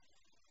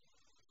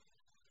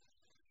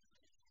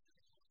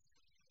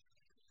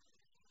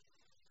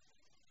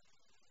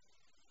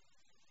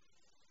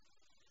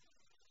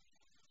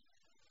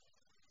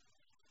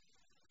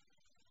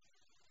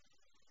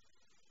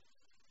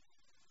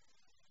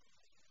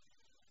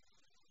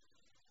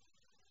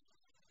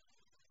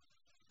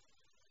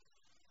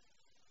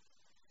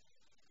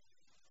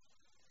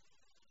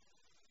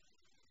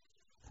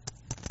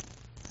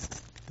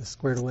this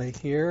squared away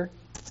here.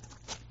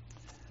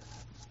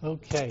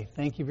 Okay,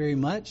 thank you very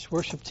much,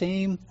 worship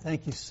team.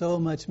 Thank you so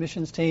much,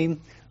 missions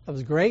team. That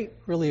was great.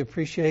 Really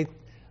appreciate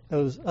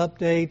those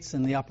updates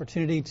and the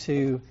opportunity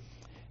to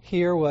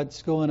hear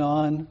what's going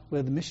on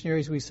with the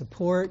missionaries we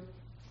support,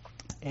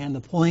 and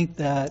the point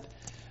that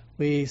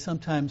we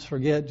sometimes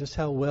forget just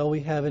how well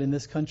we have it in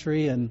this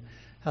country and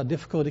how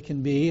difficult it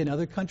can be in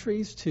other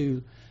countries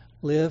to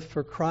live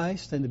for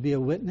Christ and to be a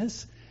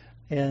witness.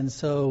 And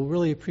so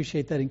really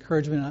appreciate that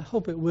encouragement. I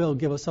hope it will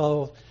give us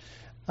all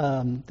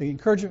the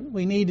encouragement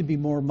we need to be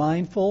more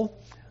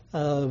mindful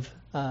of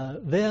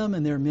them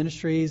and their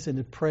ministries, and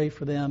to pray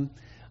for them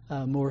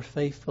more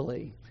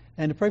faithfully.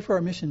 And to pray for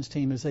our missions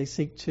team as they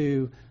seek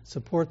to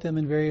support them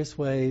in various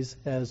ways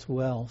as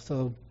well.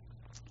 So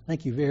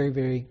thank you very,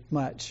 very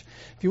much.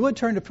 If you would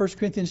turn to 1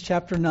 Corinthians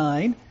chapter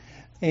 9.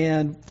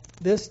 And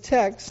this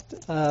text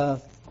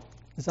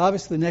is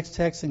obviously the next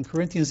text in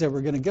Corinthians that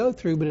we're going to go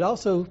through, but it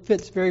also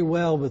fits very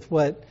well with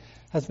what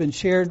has been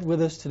shared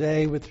with us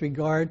today with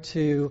regard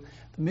to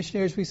the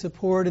missionaries we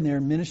support and their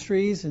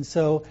ministries. And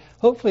so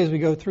hopefully as we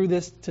go through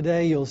this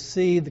today, you'll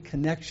see the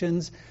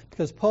connections,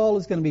 because Paul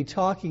is going to be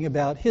talking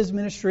about his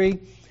ministry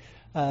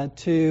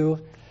to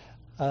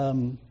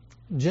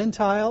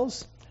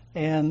Gentiles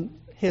and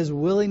his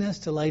willingness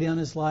to lay down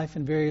his life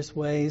in various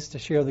ways to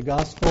share the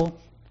gospel.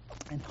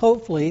 And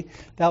hopefully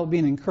that will be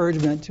an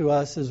encouragement to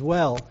us as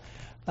well.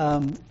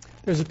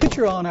 There's a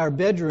picture on our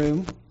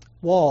bedroom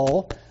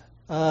wall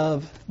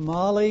of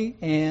Molly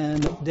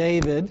and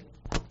David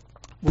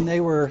when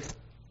they were,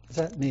 is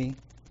that me?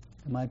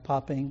 Am I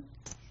popping?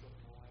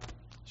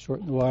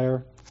 Shorten the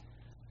wire.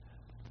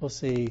 We'll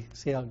see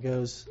how it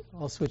goes.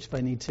 I'll switch if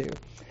I need to.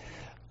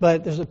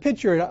 But there's a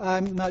picture.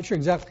 I'm not sure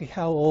exactly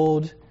how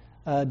old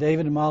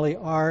David and Molly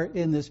are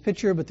in this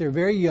picture, but they're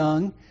very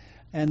young.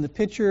 And the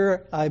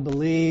picture, I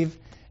believe,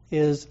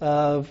 is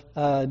of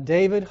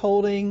David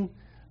holding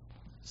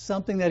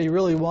something that he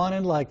really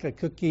wanted, like a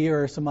cookie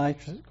or some ice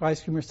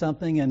cream or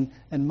something,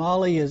 and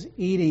Molly is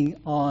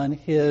eating on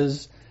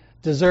his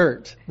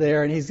dessert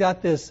there. And he's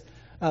got this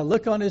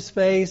look on his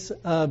face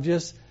of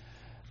just,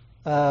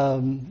 it's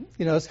kind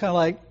of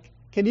like,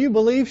 can you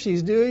believe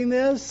she's doing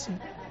this?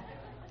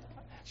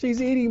 She's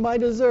eating my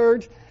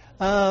dessert.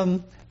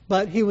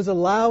 But he was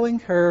allowing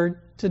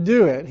her to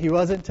do it. He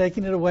wasn't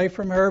taking it away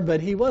from her,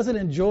 but he wasn't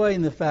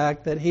enjoying the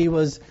fact that he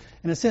was,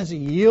 in a sense,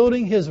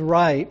 yielding his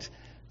right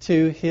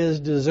to his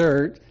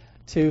dessert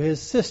to his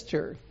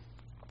sister.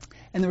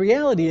 And the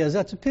reality is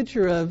that's a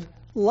picture of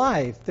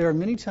life. There are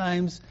many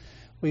times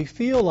we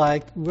feel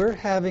like we're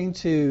having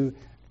to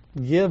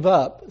give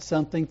up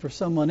something for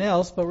someone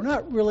else, but we're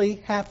not really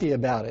happy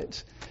about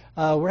it.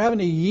 We're having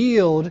to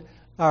yield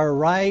our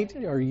right,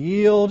 or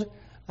yield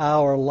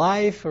our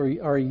life,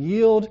 or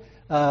yield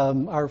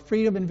our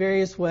freedom in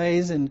various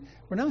ways, and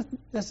we're not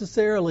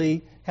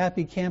necessarily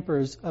happy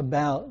campers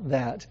about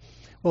that.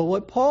 Well,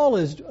 what Paul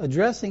is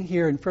addressing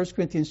here in 1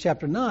 Corinthians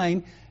chapter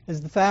 9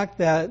 is the fact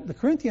that the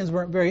Corinthians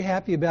weren't very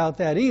happy about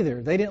that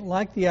either. They didn't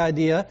like the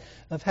idea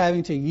of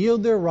having to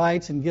yield their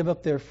rights and give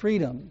up their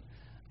freedom.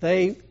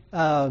 They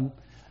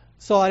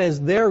saw it as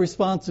their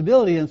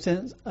responsibility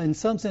in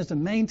some sense to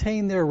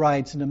maintain their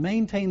rights and to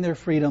maintain their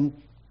freedom,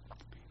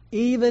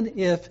 even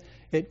if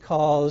it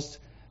caused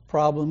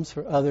problems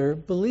for other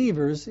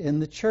believers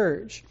in the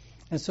church.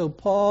 And so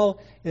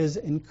Paul is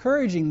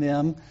encouraging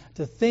them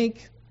to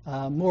think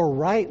more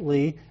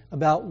rightly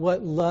about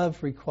what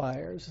love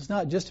requires. It's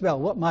not just about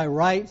what my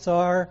rights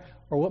are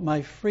or what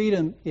my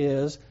freedom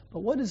is, but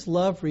what does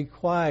love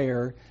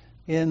require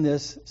in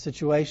this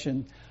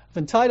situation? I've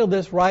entitled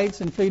this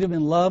Rights and Freedom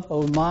in Love,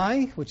 Oh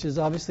My, which is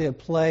obviously a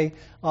play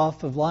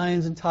off of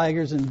Lions and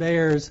Tigers and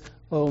Bears,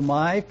 Oh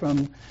My,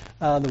 from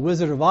The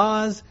Wizard of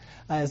Oz.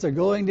 As they're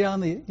going down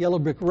the yellow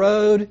brick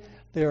road,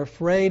 they're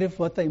afraid of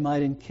what they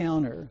might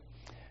encounter.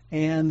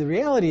 And the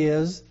reality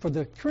is, for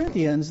the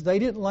Corinthians, they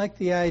didn't like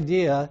the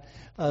idea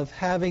of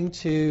having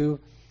to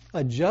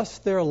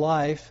adjust their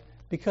life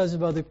because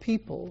of other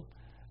people.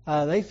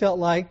 They felt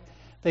like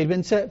they'd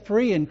been set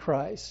free in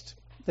Christ.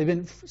 They've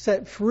been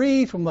set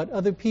free from what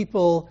other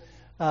people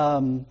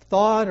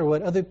thought or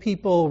what other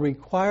people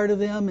required of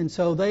them, and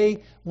so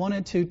they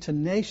wanted to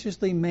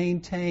tenaciously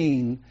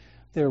maintain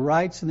their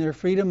rights and their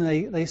freedom.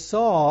 They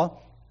saw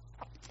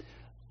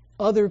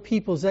other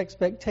people's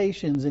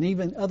expectations and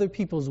even other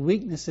people's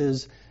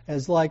weaknesses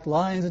as, like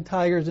lions and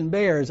tigers and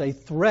bears, a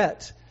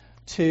threat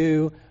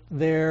to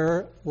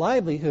their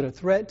livelihood, a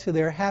threat to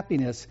their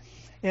happiness.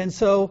 And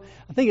so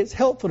I think it's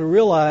helpful to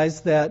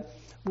realize that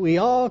we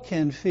all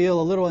can feel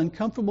a little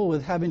uncomfortable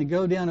with having to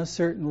go down a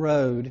certain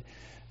road,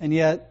 and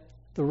yet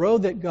the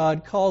road that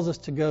God calls us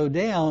to go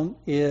down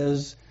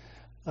is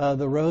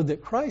the road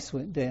that Christ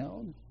went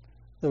down,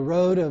 the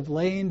road of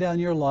laying down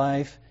your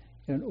life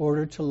in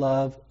order to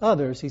love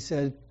others. He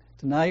said,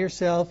 deny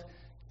yourself,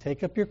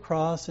 take up your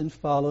cross, and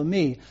follow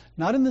me.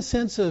 Not in the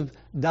sense of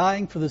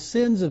dying for the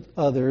sins of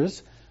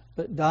others,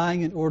 but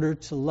dying in order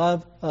to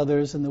love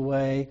others in the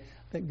way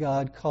that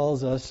God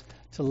calls us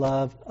to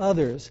love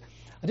others.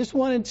 I just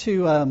wanted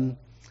to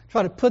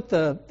try to put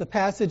the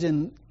passage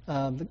in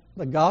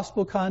the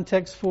gospel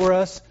context for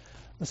us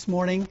this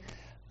morning.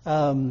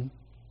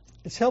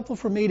 It's helpful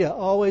for me to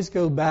always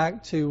go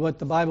back to what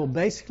the Bible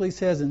basically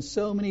says in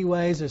so many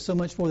ways. There's so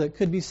much more that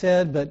could be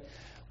said, but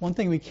one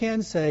thing we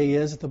can say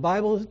is that the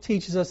Bible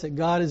teaches us that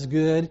God is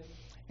good,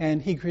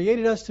 and He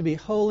created us to be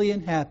holy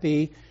and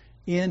happy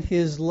in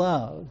His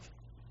love,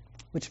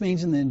 which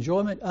means in the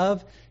enjoyment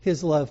of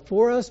His love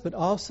for us, but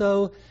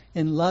also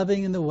in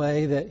loving in the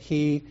way that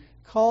He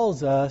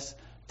calls us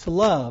to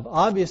love.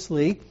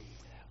 Obviously,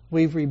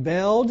 we've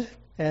rebelled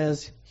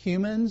as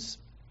humans,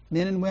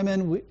 men and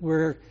women.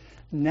 We're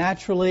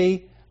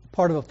naturally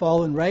part of a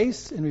fallen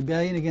race in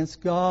rebellion against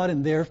God,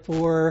 and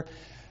therefore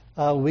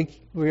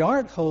we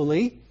aren't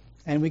holy,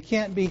 and we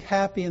can't be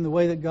happy in the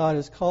way that God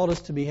has called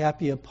us to be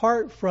happy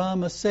apart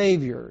from a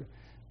Savior,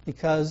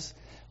 because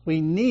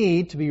we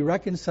need to be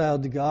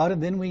reconciled to God,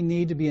 and then we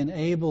need to be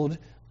enabled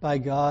by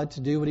God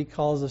to do what He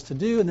calls us to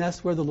do, and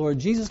that's where the Lord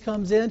Jesus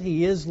comes in.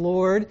 He is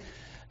Lord,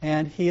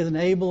 and He is an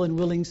able and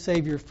willing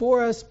Savior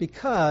for us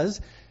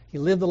because He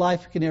lived the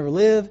life we could never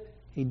live.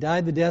 He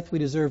died the death we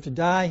deserve to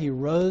die. He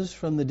rose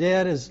from the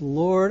dead as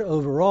Lord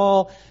over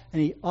all,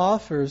 and He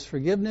offers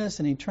forgiveness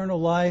and eternal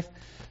life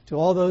to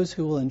all those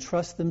who will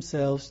entrust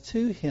themselves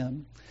to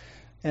Him.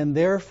 And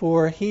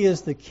therefore, He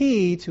is the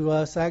key to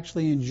us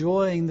actually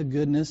enjoying the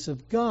goodness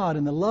of God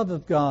and the love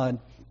of God.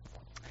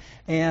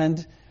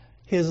 And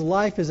His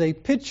life is a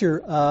picture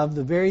of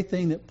the very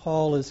thing that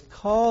Paul is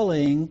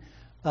calling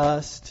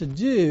us to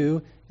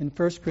do in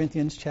 1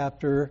 Corinthians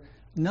chapter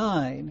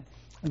 9.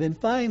 And then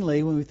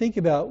finally, when we think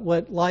about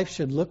what life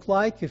should look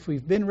like, if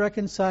we've been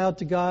reconciled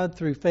to God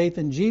through faith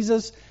in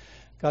Jesus,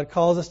 God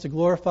calls us to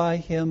glorify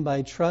Him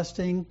by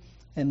trusting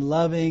and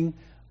loving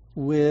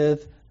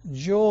with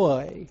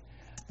joy.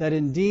 That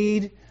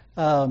indeed,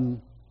 God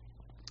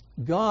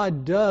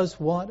does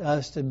want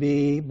us to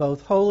be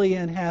both holy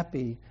and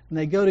happy, and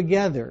they go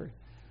together.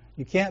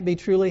 You can't be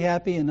truly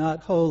happy and not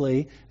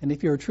holy, and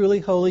if you're truly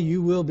holy,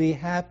 you will be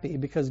happy,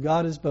 because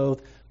God is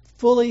both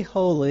fully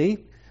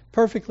holy,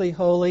 perfectly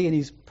holy, and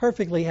He's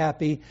perfectly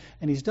happy,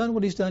 and He's done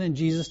what He's done in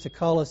Jesus to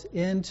call us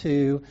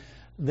into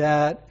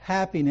that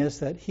happiness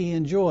that He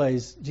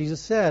enjoys. Jesus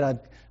said,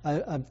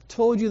 I've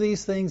told you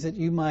these things that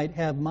you might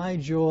have my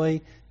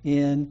joy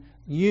in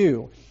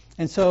you.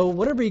 And so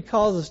whatever He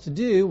calls us to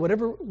do,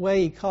 whatever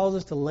way He calls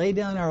us to lay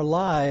down our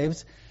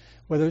lives,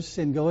 whether it's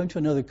in going to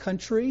another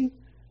country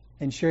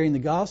and sharing the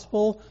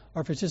gospel,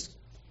 or if it's just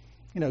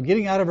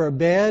getting out of our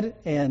bed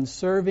and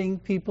serving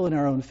people in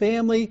our own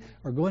family,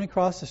 or going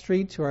across the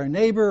street to our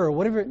neighbor, or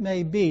whatever it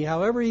may be,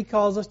 however He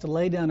calls us to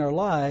lay down our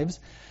lives,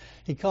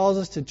 He calls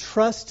us to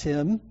trust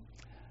Him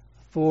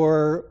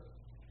for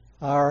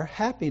our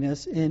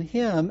happiness in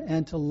Him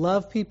and to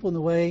love people in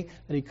the way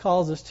that He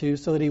calls us to,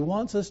 so that He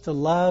wants us to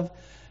love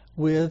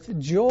with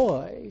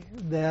joy,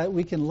 that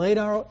we can lay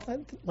down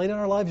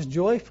our lives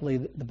joyfully.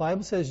 The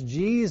Bible says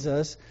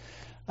Jesus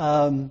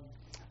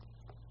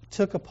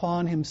took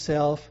upon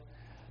Himself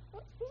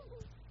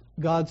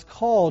God's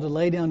call to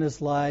lay down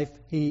His life.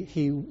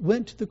 He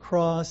went to the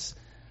cross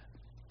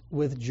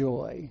with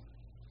joy.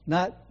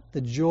 Not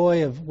the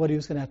joy of what He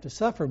was going to have to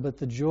suffer, but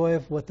the joy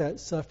of what that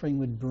suffering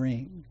would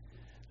bring.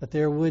 That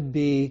there would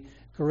be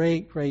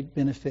great, great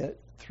benefit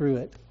through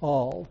it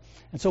all.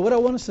 And so what I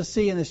want us to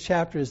see in this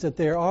chapter is that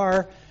there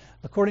are,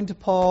 according to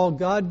Paul,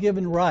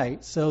 God-given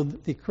rights. So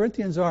the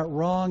Corinthians aren't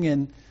wrong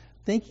in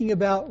thinking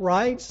about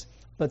rights,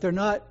 but they're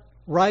not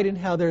right in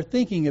how they're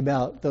thinking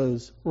about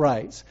those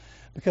rights.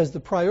 Because the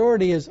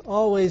priority is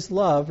always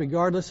love,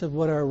 regardless of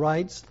what our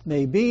rights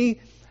may be,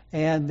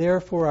 and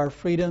therefore our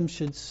freedom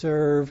should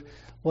serve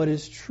what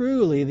is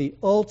truly the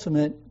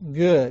ultimate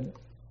good.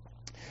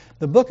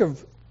 The book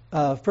of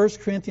 1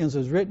 Corinthians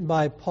was written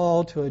by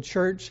Paul to a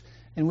church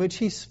in which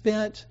he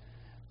spent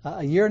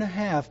a year and a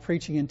half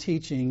preaching and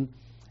teaching,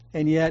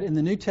 and yet in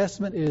the New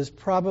Testament it is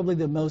probably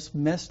the most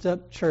messed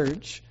up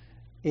church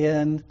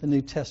in the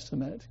New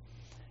Testament.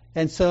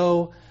 And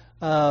so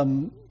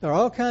there are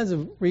all kinds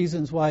of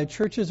reasons why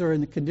churches are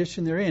in the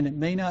condition they're in. It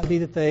may not be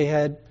that they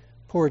had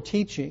poor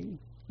teaching.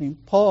 I mean,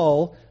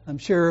 Paul, I'm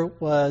sure,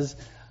 was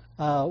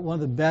one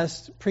of the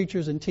best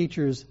preachers and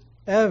teachers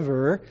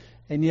ever,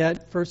 and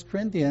yet 1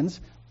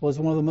 Corinthians was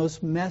one of the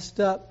most messed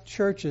up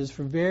churches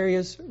for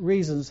various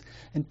reasons.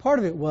 And part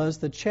of it was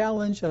the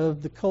challenge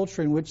of the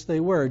culture in which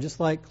they were, just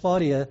like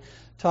Claudia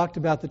talked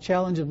about the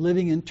challenge of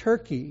living in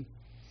Turkey.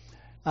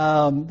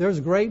 There's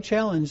a great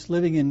challenge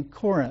living in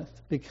Corinth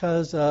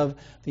because of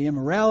the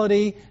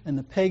immorality and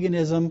the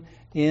paganism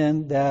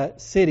in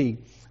that city.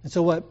 And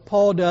so what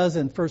Paul does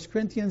in 1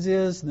 Corinthians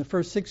is, in the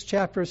first 6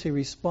 chapters, he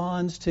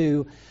responds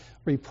to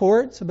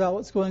reports about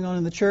what's going on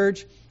in the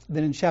church.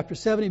 Then in chapter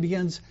 7, he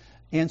begins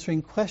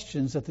answering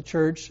questions that the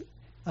church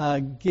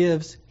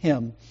gives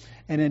him.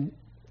 And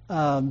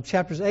in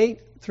chapters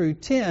 8 through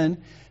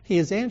 10, he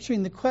is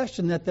answering the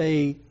question that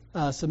they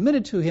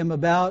submitted to him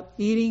about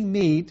eating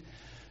meat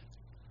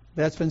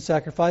that's been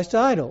sacrificed to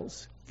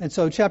idols. And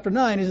so chapter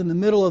 9 is in the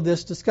middle of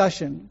this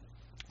discussion.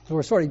 So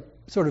we're sort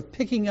of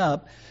picking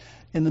up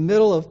in the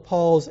middle of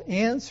Paul's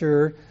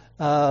answer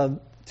to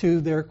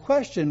to their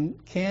question,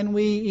 can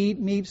we eat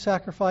meat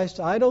sacrificed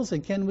to idols,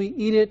 and can we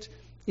eat it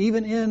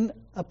even in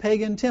a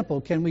pagan temple?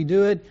 Can we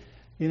do it,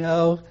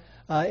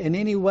 in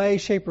any way,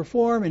 shape, or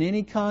form, in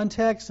any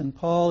context? And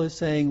Paul is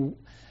saying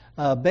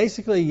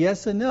basically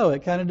yes and no.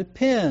 It kind of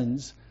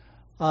depends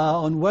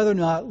on whether or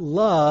not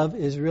love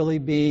is really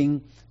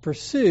being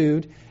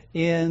pursued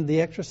in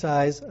the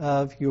exercise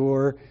of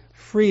your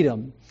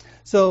freedom.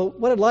 So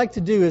what I'd like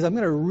to do is I'm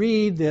going to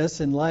read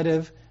this in light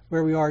of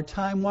where we are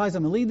time-wise.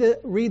 I'm going to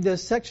read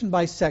this section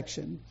by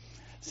section,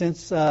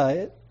 since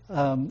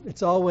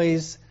it's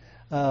always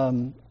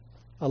a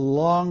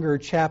longer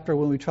chapter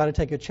when we try to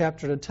take a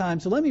chapter at a time.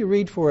 So let me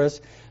read for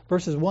us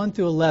verses 1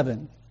 through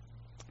 11.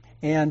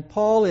 And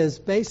Paul is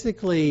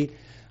basically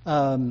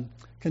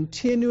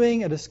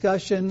continuing a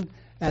discussion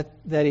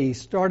that he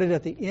started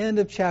at the end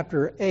of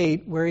chapter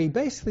 8, where he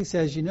basically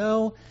says, you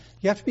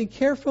have to be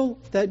careful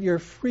that your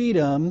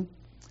freedom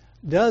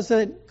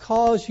doesn't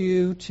cause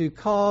you to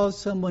cause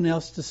someone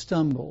else to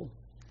stumble.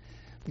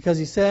 Because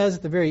he says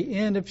at the very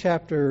end of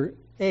chapter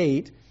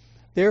 8,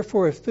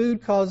 therefore, if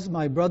food causes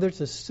my brother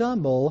to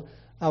stumble,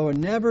 I will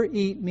never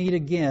eat meat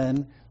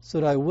again,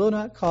 so that I will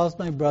not cause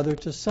my brother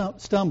to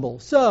stumble.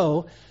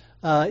 So,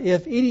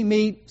 if eating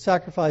meat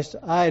sacrificed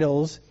to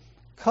idols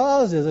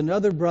causes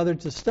another brother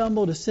to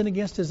stumble, to sin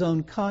against his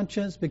own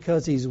conscience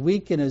because he's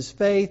weak in his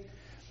faith,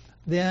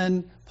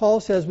 then Paul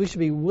says we should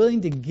be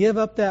willing to give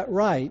up that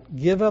right,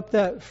 give up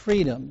that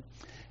freedom.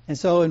 And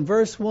so in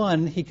verse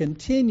 1, he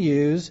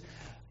continues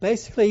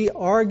basically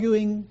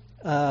arguing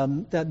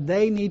that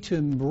they need to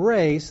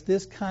embrace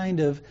this kind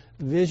of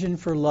vision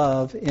for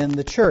love in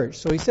the church.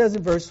 So he says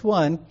in verse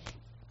 1,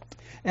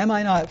 am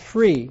I not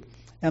free?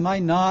 Am I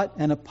not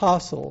an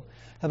apostle?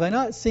 Have I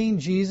not seen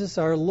Jesus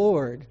our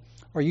Lord?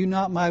 Are you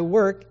not my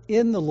work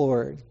in the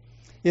Lord?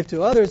 If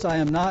to others I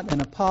am not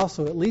an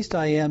apostle, at least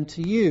I am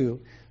to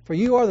you. For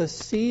you are the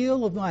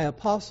seal of my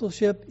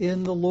apostleship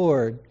in the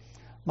Lord.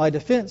 My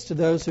defense to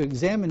those who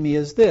examine me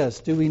is this: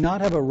 do we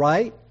not have a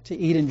right to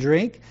eat and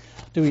drink?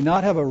 Do we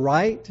not have a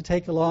right to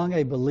take along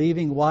a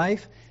believing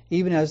wife,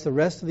 even as the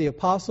rest of the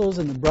apostles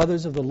and the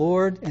brothers of the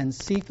Lord and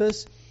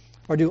Cephas?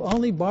 Or do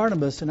only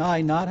Barnabas and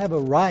I not have a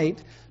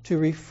right to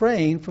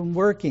refrain from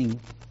working?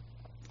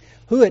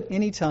 Who at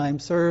any time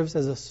serves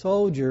as a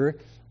soldier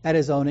at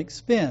his own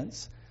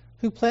expense?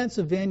 Who plants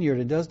a vineyard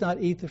and does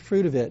not eat the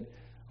fruit of it?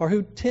 Or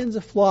who tends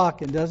a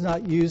flock and does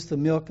not use the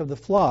milk of the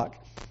flock?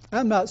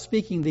 I'm not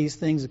speaking these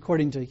things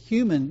according to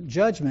human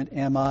judgment,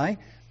 am I?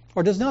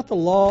 Or does not the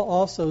law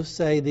also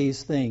say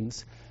these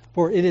things?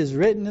 For it is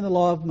written in the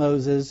law of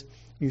Moses,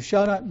 you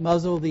shall not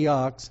muzzle the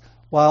ox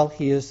while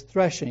he is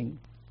threshing.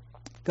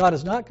 God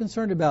is not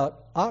concerned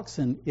about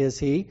oxen, is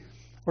he?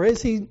 Or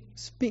is he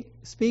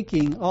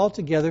speaking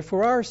altogether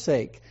for our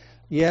sake?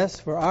 Yes,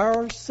 for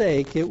our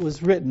sake it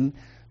was written,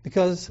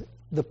 because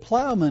the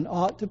plowman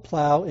ought to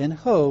plow in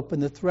hope,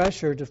 and the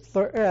thresher to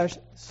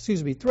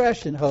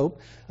thresh in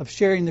hope of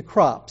sharing the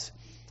crops.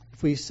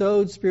 If we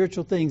sowed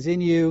spiritual things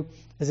in you,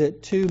 is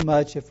it too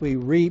much if we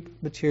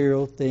reap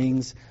material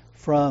things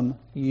from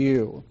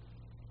you?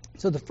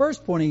 So the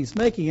first point he's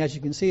making, as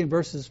you can see in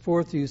verses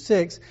 4 through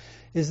 6,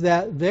 is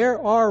that there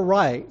are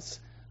rights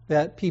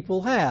that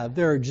people have.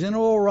 There are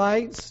general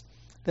rights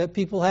that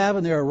people have,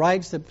 and there are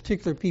rights that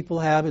particular people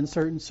have in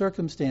certain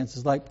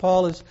circumstances. Like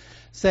Paul is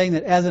saying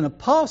that as an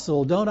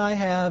apostle, don't I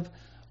have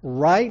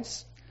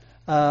rights?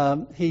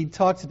 He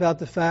talks about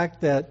the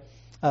fact that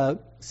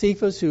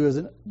Cephas,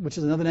 which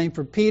is another name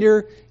for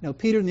Peter,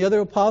 Peter and the other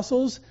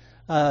apostles,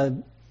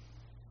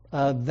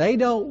 they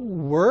don't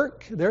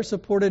work. They're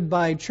supported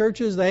by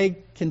churches. They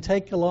can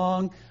take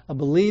along a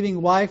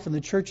believing wife, and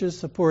the churches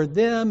support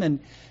them. And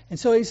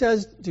so he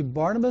says, do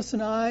Barnabas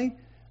and I,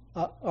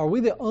 are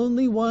we the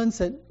only ones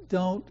that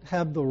don't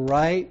have the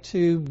right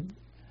to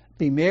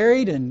be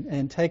married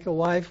and take a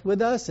wife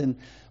with us? And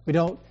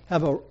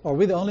are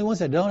we the only ones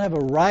that don't have a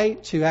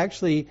right to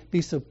actually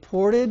be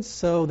supported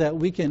so that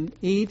we can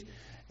eat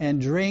and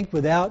drink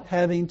without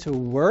having to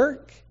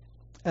work,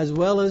 as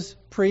well as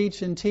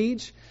preach and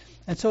teach?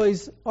 And so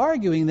he's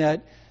arguing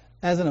that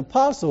as an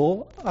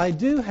apostle, I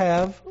do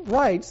have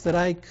rights that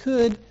I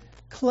could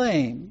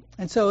claim.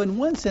 And so in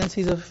one sense,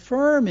 he's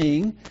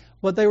affirming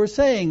what they were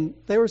saying.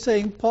 They were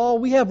saying, Paul,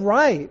 we have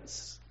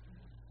rights.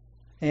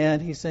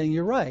 And he's saying,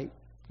 you're right.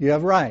 You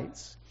have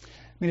rights. I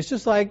mean, it's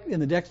just like in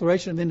the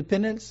Declaration of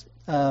Independence.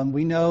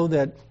 We know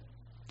that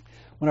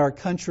when our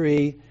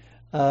country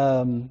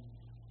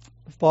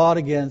fought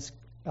against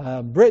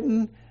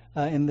Britain,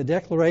 in the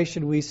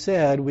Declaration we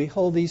said, we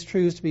hold these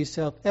truths to be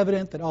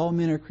self-evident, that all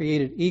men are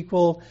created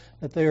equal,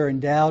 that they are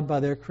endowed by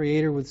their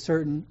Creator with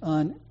certain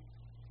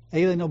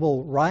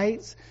unalienable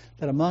rights,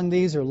 that among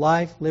these are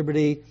life,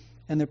 liberty,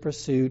 and the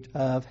pursuit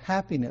of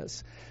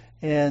happiness.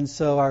 And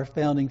so our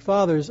founding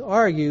fathers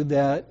argued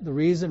that the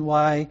reason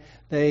why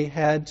they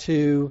had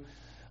to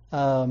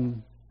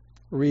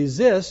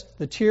resist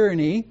the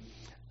tyranny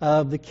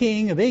of the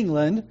King of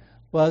England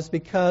was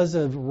because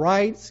of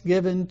rights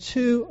given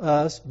to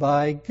us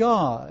by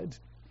God.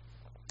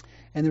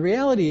 And the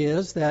reality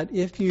is that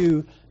if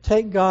you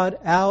take God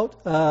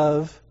out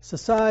of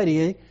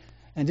society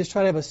and just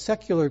try to have a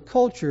secular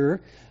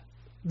culture,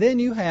 then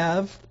you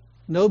have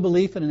no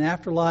belief in an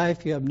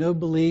afterlife, you have no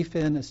belief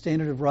in a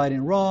standard of right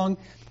and wrong,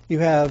 you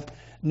have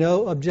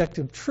no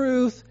objective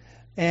truth,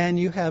 and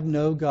you have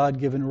no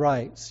God-given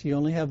rights. You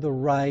only have the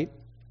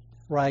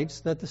rights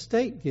that the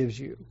state gives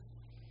you.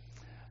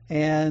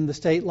 And the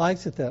state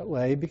likes it that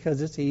way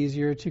because it's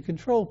easier to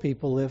control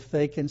people if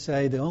they can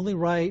say the only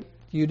right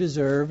you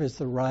deserve is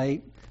the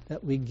right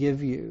that we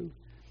give you.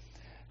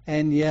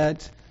 And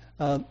yet,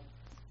 the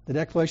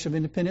Declaration of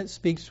Independence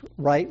speaks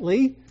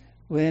rightly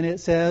when it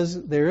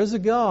says there is a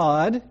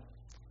God,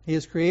 He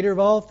is creator of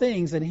all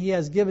things, and He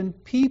has given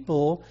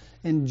people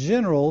in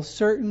general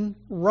certain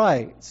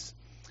rights.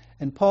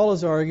 And Paul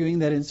is arguing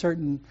that in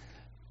certain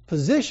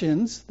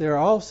positions there are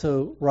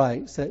also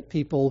rights that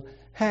people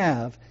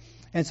have.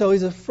 And so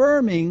he's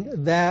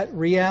affirming that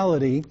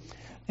reality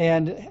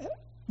and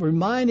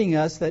reminding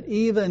us that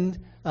even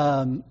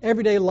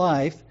everyday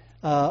life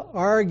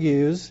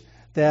argues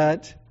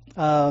that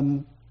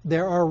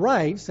there are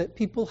rights that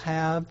people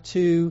have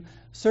to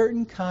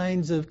certain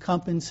kinds of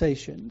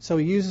compensation. So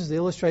he uses the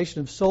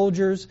illustration of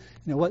soldiers.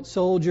 What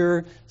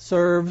soldier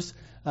serves,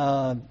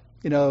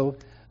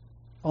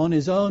 on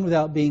his own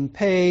without being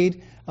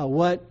paid?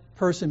 What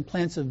person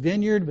plants a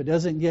vineyard but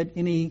doesn't get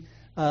any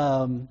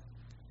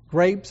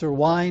grapes or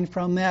wine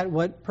from that?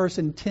 What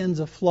person tends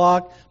a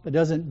flock but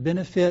doesn't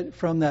benefit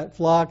from that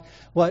flock?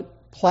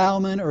 What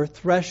plowman or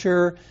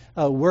thresher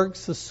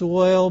works the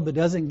soil but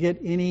doesn't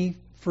get any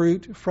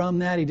fruit from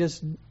that? He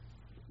just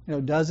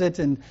does it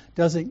and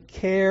doesn't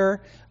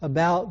care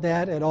about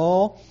that at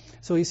all.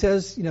 So he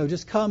says,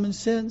 just common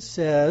sense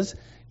says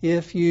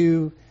if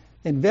you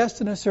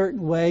invest in a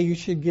certain way, you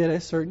should get a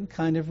certain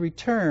kind of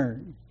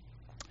return.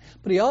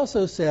 But he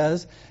also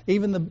says,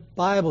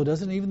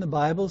 doesn't even the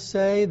Bible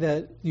say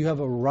that you have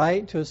a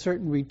right to a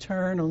certain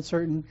return on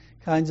certain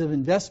kinds of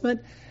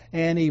investment?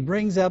 And he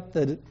brings up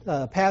the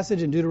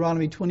passage in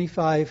Deuteronomy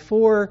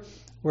 25:4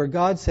 where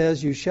God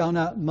says, you shall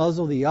not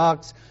muzzle the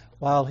ox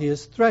while he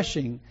is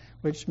threshing,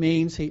 which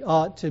means he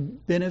ought to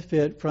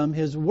benefit from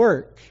his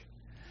work.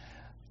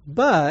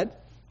 But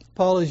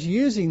Paul is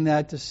using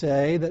that to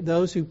say that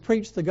those who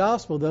preach the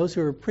gospel, those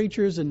who are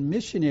preachers and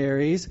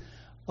missionaries,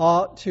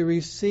 ought to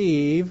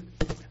receive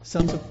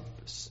some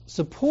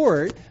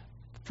support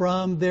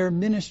from their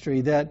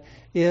ministry. That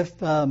if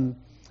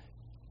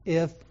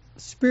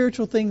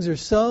spiritual things are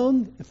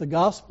sown, if the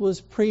gospel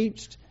is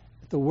preached,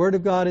 if the word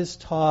of God is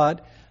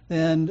taught,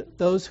 then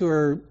those who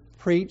are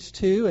preached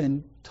to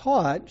and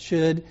taught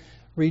should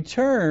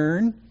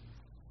return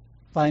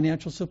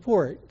financial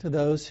support to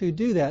those who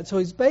do that. So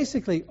he's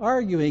basically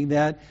arguing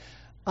that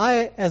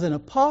I, as an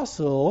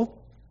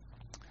apostle,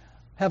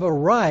 have a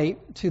right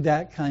to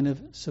that kind of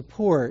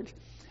support.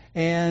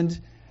 And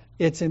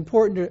it's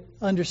important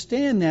to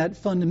understand that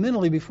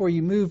fundamentally before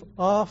you move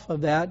off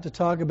of that to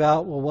talk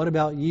about, well, what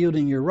about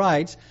yielding your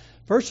rights?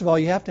 First of all,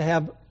 you have to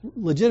have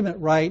legitimate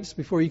rights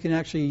before you can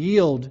actually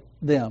yield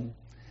them.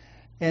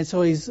 And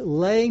so he's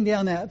laying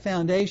down that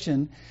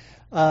foundation.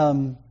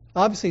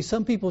 Obviously,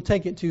 some people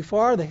take it too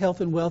far. The health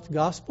and wealth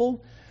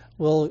gospel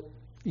will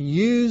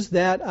use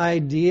that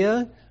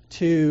idea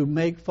to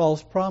make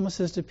false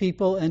promises to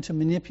people and to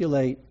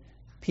manipulate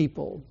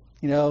people.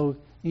 You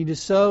need to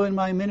sow in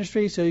my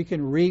ministry so you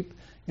can reap,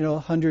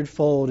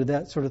 100-fold and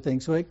that sort of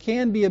thing. So it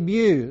can be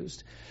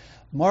abused.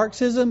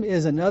 Marxism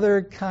is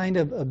another kind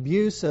of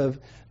abuse of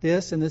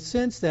this in the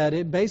sense that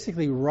it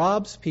basically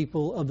robs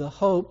people of the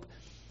hope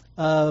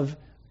of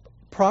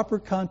proper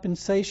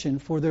compensation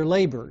for their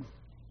labor.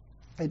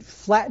 It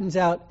flattens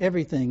out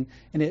everything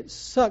and it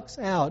sucks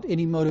out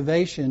any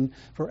motivation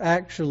for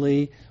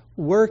actually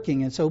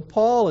working. And so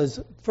Paul is,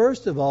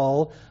 first of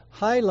all,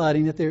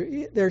 highlighting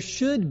that there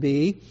should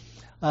be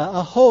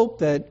a hope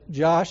that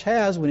Josh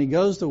has when he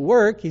goes to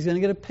work, he's going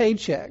to get a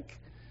paycheck,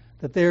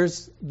 that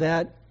there's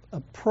that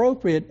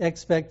appropriate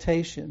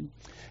expectation.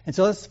 And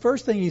so that's the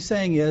first thing he's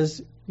saying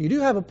is, you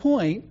do have a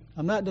point.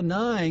 I'm not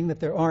denying that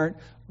there aren't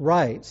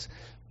rights.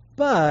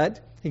 But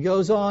he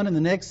goes on in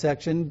the next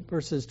section,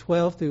 verses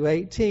 12 through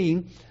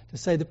 18, to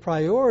say the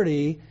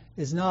priority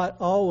is not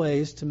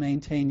always to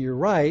maintain your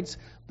rights,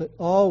 but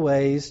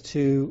always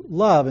to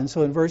love. And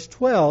so in verse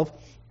 12,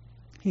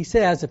 he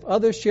says, if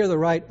others share the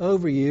right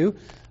over you,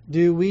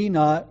 do we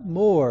not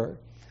more?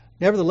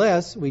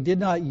 Nevertheless, we did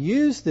not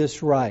use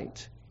this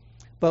right,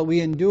 but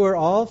we endure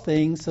all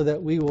things so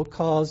that we will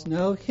cause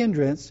no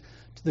hindrance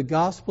to the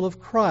gospel of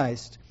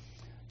Christ.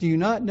 Do you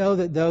not know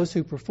that those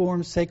who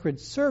perform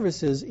sacred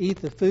services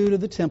eat the food of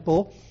the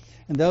temple,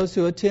 and those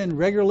who attend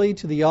regularly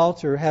to the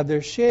altar have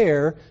their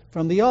share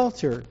from the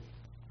altar?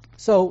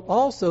 So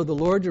also the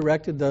Lord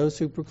directed those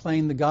who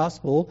proclaim the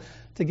gospel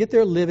to get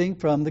their living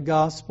from the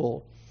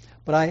gospel.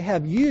 But I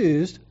have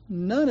used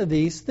none of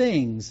these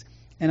things,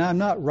 and I'm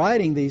not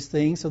writing these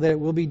things so that it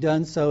will be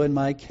done so in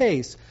my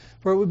case.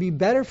 For it would be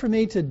better for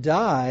me to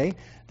die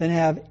than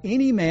have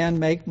any man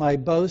make my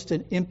boast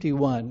an empty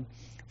one.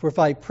 For if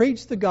I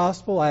preach the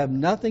gospel, I have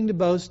nothing to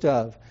boast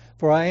of,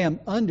 for I am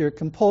under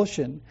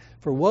compulsion.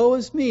 For woe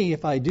is me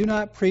if I do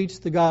not preach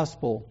the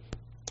gospel.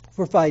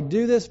 For if I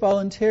do this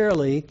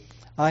voluntarily,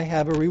 I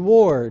have a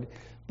reward.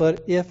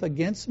 But if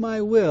against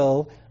my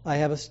will, I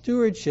have a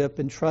stewardship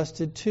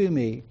entrusted to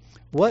me.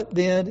 What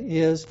then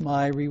is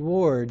my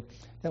reward?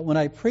 That when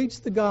I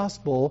preach the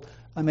gospel,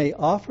 I may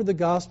offer the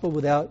gospel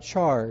without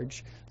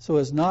charge, so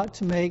as not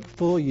to make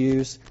full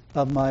use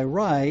of my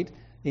right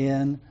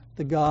in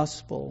the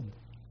gospel.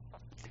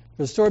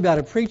 There's a story about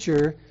a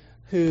preacher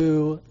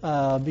who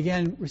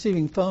began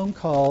receiving phone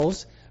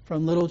calls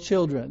from little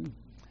children.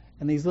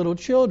 And these little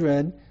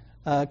children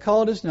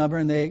called his number,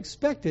 and they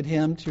expected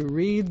him to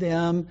read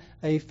them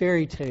a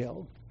fairy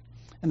tale.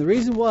 And the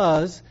reason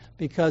was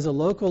because a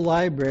local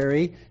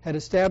library had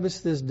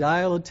established this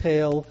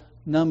dial-a-tale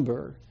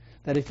number,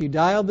 that if you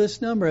dialed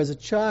this number as a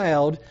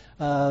child,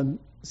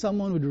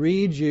 someone would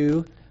read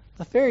you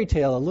a fairy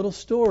tale, a little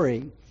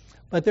story.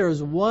 But there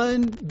was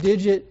one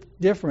digit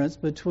difference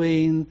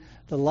between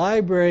the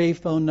library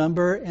phone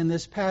number and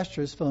this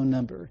pastor's phone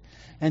number.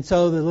 And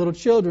so the little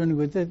children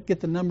would get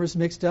the numbers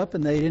mixed up,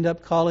 and they'd end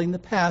up calling the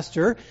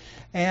pastor.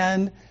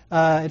 And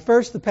at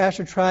first, the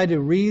pastor tried to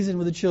reason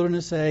with the children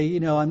and say,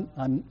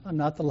 I'm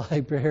not the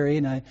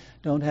librarian, I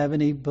don't have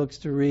any books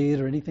to read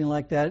or anything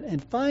like that.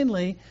 And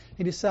finally,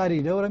 he decided,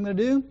 you know what I'm going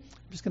to do?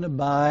 I'm just going to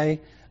buy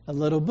a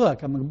little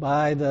book. I'm going to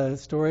buy the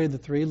story of the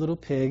three little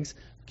pigs,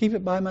 keep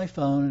it by my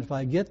phone, and if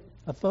I get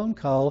a phone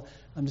call,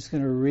 I'm just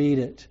going to read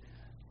it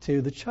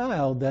to the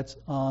child that's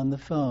on the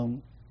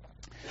phone.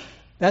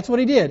 That's what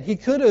he did. He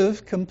could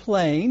have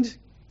complained.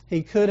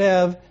 He could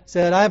have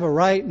said, I have a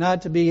right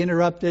not to be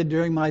interrupted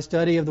during my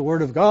study of the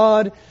Word of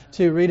God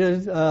to read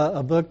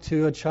a book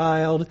to a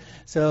child.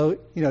 So,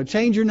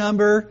 change your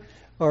number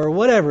or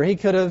whatever. He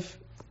could have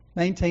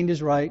maintained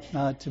his right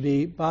not to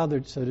be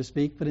bothered, so to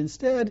speak. But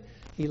instead,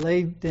 he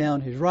laid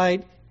down his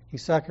right, he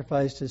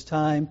sacrificed his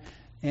time,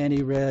 and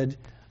he read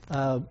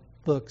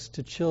books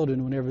to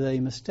children whenever they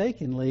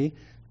mistakenly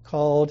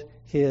called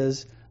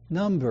his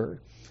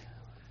number.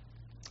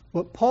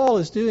 What Paul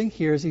is doing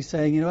here is he's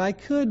saying, I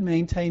could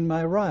maintain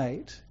my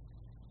right,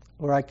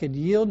 or I could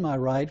yield my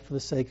right for the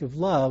sake of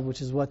love,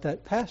 which is what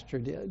that pastor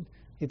did.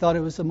 He thought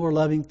it was a more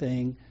loving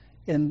thing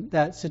in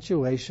that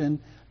situation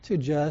to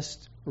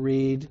just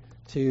read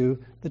to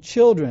the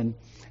children.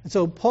 And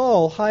so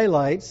Paul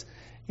highlights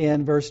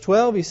in verse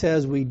 12, he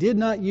says, we did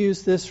not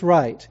use this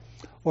right.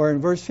 Or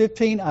in verse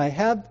 15, I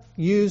have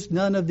used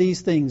none of these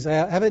things.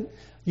 I haven't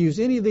used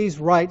any of these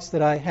rights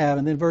that I have.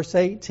 And then verse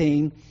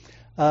 18,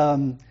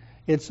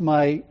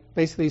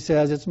 basically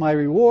says, it's my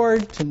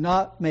reward to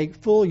not make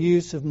full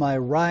use of my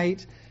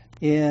right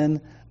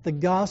in the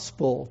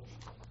gospel.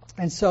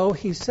 And so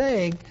he's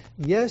saying,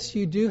 yes,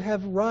 you do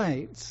have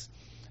rights,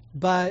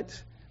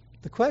 but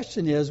the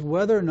question is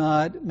whether or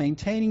not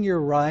maintaining your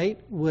right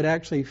would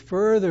actually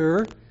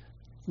further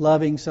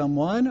loving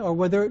someone, or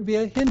whether it would be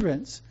a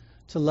hindrance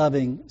to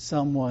loving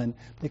someone.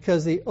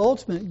 Because the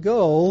ultimate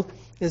goal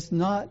is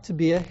not to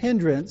be a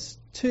hindrance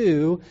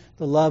to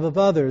the love of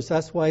others.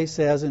 That's why he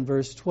says in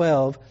verse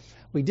 12,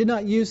 we did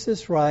not use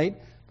this right,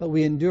 but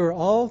we endure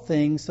all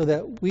things so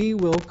that we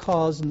will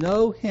cause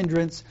no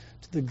hindrance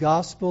to the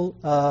gospel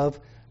of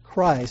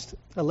Christ.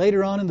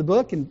 Later on in the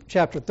book, in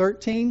chapter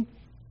 13,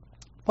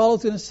 Paul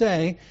is going to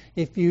say,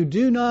 if you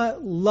do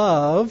not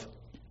love,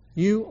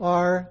 you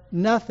are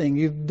nothing.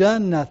 You've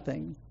done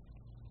nothing.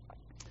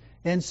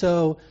 And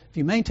so if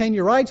you maintain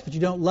your rights but you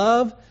don't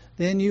love,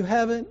 then you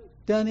haven't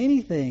done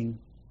anything.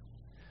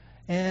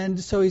 And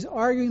so he's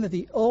arguing that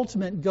the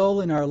ultimate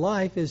goal in our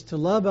life is to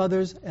love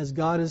others as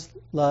God has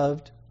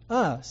loved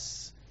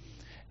us.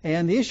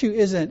 And the issue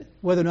isn't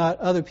whether or not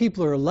other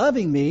people are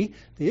loving me.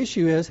 The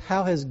issue is,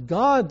 how has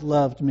God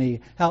loved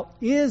me? How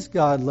is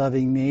God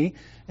loving me?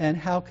 And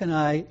how can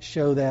I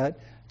show that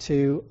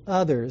to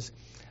others?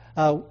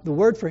 The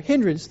word for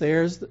hindrance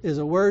there is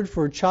a word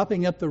for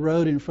chopping up the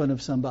road in front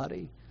of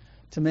somebody,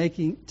 to make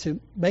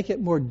it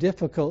more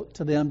difficult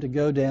to them to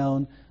go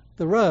down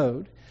the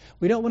road.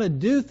 We don't want to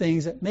do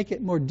things that make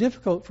it more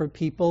difficult for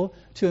people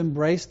to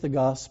embrace the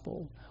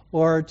gospel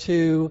or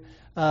to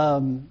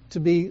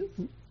be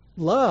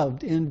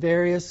loved in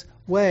various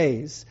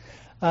ways.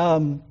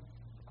 When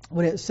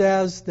it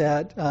says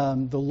that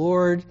the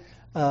Lord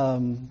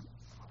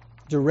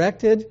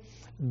directed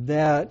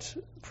that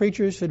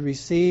preachers should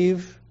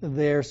receive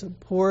their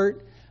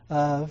support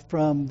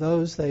from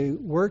those they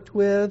worked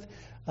with,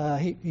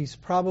 he's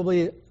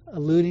probably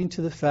alluding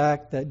to the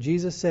fact that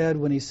Jesus said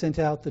when he sent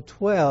out the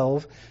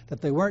 12 that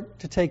they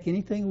weren't to take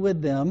anything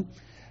with them.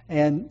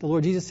 And the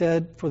Lord Jesus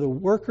said, for the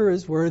worker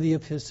is worthy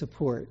of his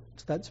support.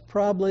 So that's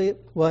probably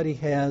what he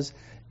has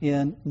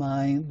in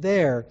mind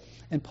there.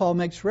 And Paul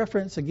makes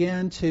reference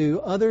again to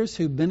others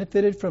who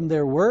benefited from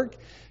their work.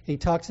 He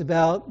talks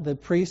about the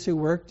priests who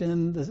worked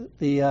in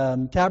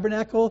the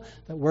tabernacle,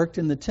 that worked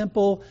in the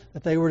temple,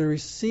 that they were to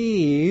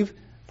receive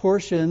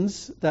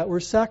portions that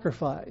were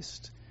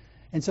sacrificed.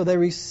 And so they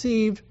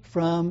received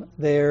from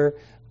their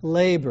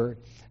labor.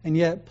 And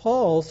yet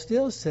Paul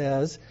still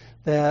says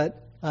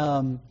that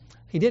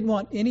he didn't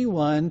want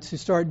anyone to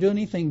start doing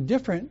anything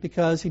different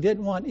because he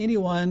didn't want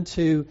anyone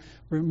to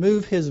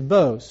remove his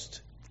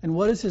boast. And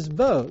what is his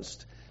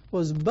boast? Well,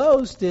 his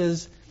boast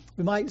is,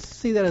 we might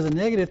see that as a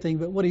negative thing,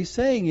 but what he's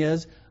saying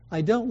is,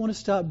 I don't want to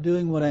stop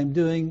doing what I'm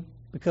doing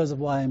because of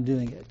why I'm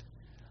doing it.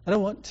 I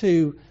don't want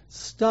to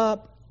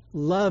stop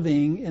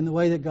loving in the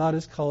way that God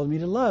has called me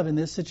to love in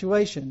this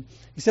situation.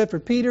 He said for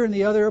Peter and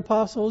the other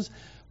apostles,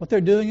 what they're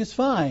doing is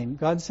fine.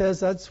 God says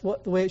that's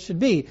the way it should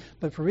be.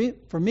 But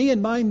for me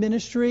and my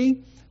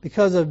ministry,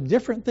 because of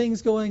different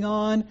things going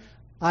on,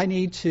 I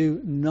need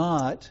to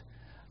not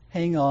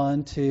hang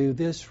on to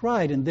this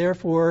right. And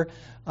therefore,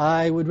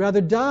 I would rather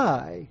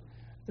die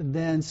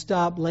than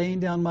stop laying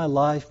down my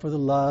life for the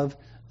love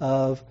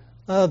of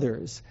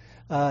others.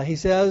 He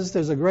says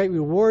there's a great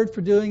reward for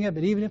doing it,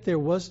 but even if there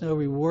was no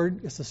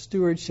reward, it's a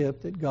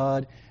stewardship that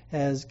God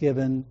has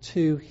given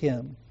to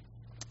him.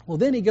 Well,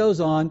 then he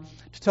goes on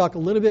to talk a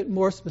little bit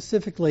more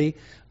specifically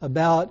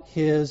about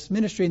his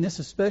ministry, and this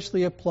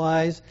especially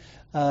applies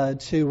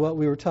to what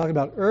we were talking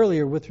about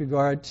earlier with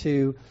regard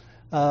to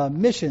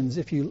missions.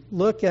 If you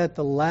look at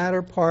the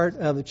latter part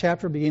of the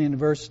chapter, beginning in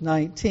verse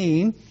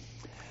 19,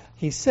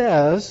 he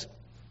says,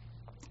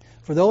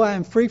 "For though I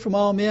am free from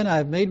all men, I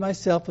have made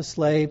myself a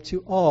slave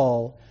to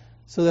all,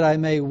 so that I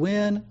may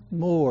win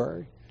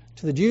more.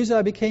 To the Jews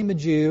I became a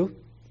Jew,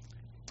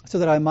 so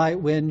that I might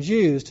win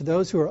Jews. To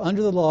those who are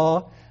under the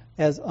law,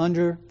 as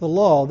under the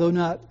law, though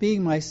not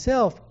being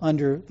myself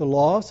under the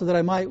law, so that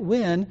I might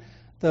win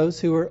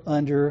those who are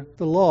under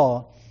the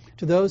law.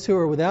 To those who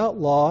are without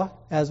law,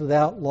 as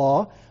without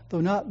law, though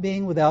not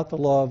being without the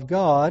law of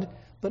God,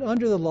 but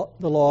under the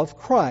law of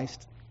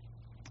Christ,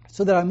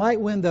 so that I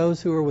might win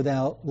those who are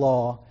without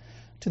law.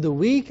 To the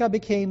weak I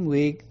became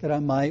weak, that I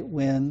might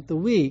win the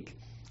weak.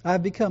 I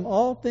have become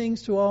all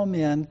things to all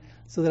men,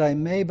 so that I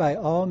may by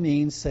all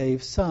means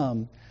save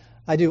some.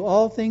 I do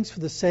all things for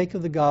the sake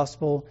of the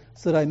gospel,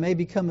 so that I may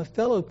become a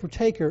fellow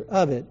partaker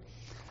of it.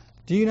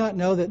 Do you not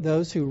know that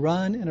those who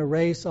run in a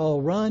race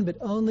all run, but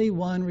only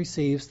one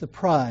receives the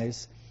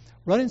prize?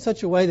 Run in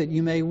such a way that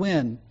you may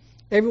win.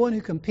 Everyone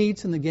who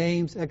competes in the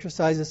games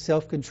exercises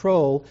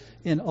self-control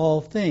in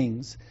all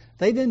things.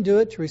 They didn't do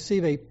it to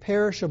receive a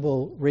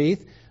perishable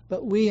wreath,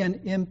 but we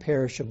an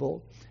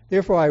imperishable.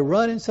 Therefore I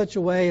run in such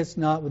a way as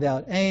not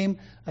without aim.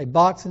 I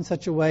box in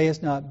such a way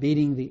as not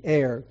beating the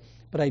air.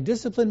 But I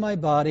discipline my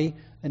body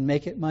and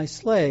make it my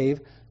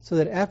slave, so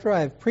that after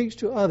I have preached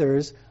to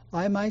others,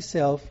 I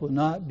myself will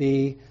not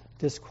be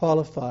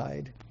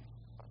disqualified."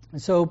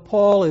 And so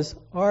Paul is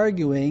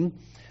arguing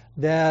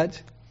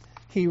that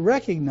he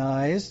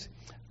recognized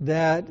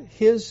that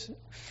his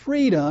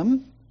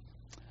freedom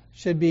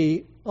should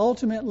be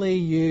ultimately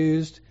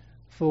used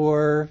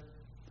for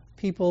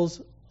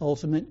people's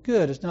ultimate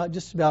good. It's not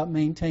just about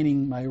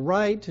maintaining my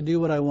right to do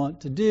what I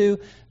want to do.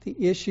 The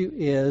issue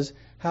is,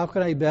 how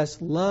can I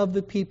best love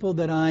the people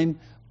that I'm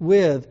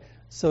with,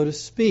 so to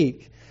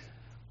speak?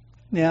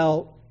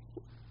 Now,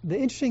 the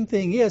interesting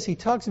thing is, he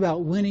talks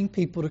about winning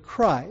people to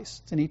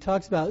Christ, and he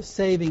talks about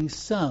saving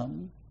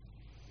some.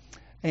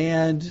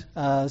 And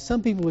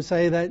some people would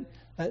say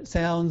that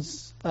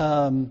sounds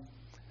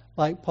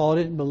like Paul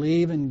didn't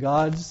believe in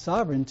God's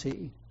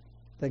sovereignty,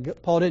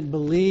 that Paul didn't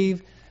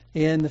believe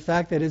in the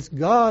fact that it's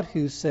God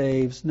who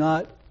saves,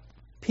 not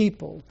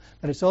people,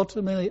 that it's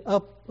ultimately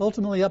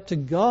up to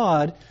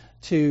God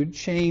to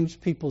change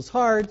people's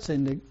hearts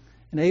and to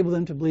enable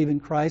them to believe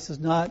in Christ is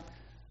not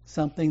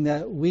something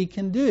that we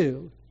can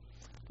do.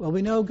 Well,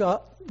 we know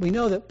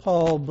that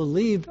Paul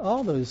believed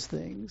all those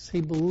things. He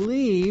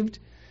believed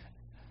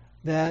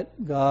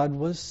that God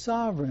was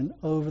sovereign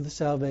over the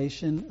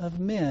salvation of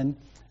men,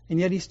 and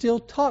yet he still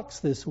talks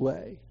this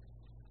way,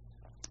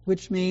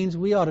 which means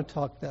we ought to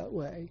talk that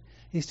way.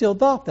 He still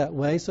thought that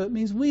way, so it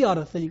means we ought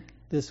to think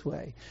this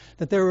way.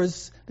 That there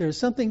is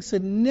something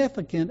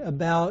significant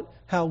about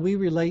how we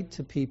relate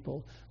to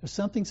people. There's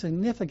something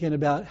significant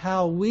about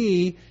how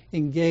we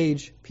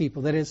engage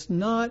people. That it's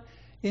not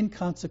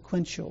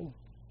inconsequential.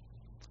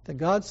 That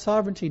God's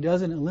sovereignty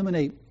doesn't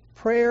eliminate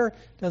prayer,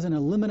 doesn't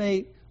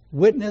eliminate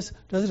witness,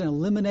 doesn't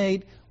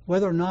eliminate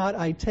whether or not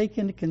I take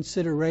into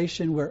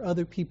consideration where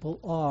other people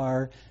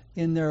are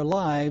in their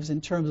lives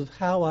in terms of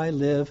how I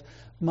live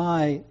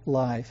my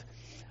life.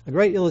 A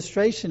great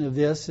illustration of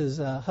this is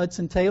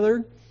Hudson Taylor,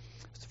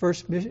 the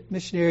first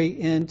missionary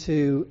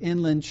into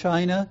inland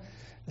China,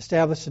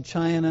 established a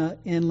China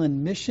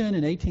Inland Mission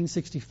in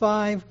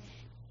 1865.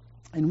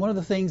 And one of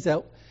the things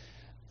that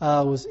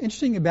was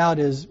interesting about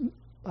his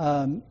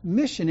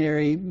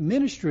missionary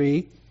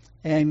ministry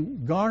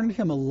and garnered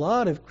him a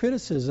lot of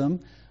criticism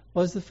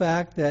was the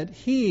fact that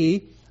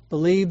he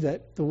believed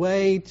that the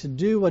way to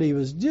do what he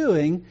was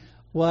doing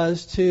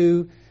was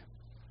to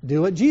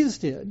do what Jesus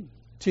did,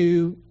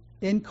 to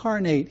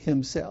incarnate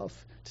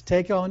himself, to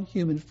take on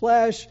human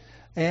flesh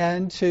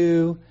and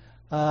to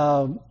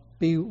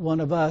be one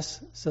of us,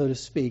 so to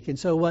speak. And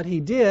so what he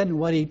did and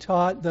what he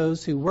taught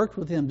those who worked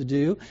with him to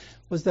do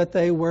was that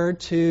they were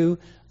to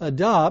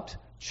adopt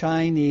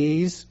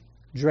Chinese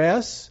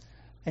dress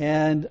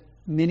and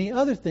many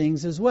other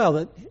things as well,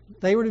 that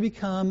they were to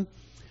become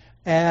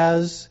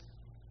as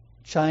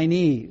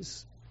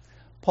Chinese.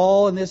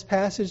 Paul in this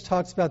passage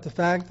talks about the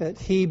fact that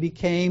he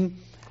became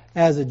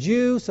as a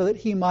Jew so that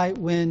he might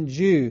win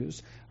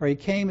Jews, or he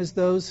came as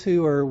those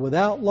who are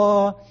without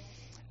law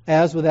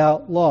as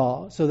without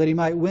law, so that he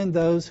might win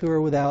those who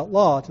are without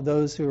law. To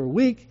those who are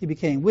weak, he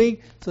became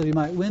weak so that he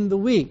might win the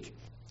weak.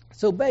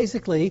 So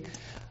basically,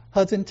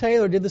 Hudson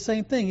Taylor did the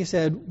same thing. He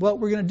said, what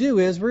we're going to do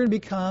is we're going to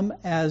become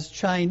as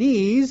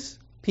Chinese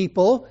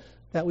people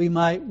that we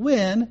might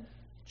win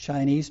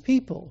Chinese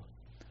people.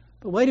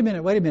 But wait a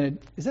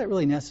minute. Is that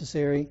really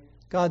necessary?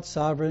 God's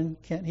sovereign.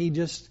 Can't he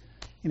just,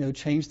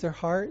 change their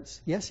hearts?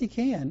 Yes, he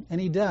can,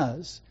 and he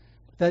does.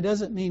 But that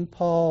doesn't mean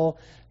Paul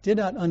did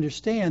not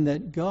understand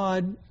that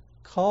God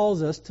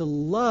calls us to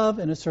love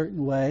in a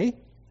certain way,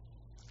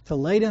 to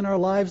lay down our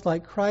lives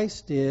like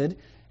Christ did,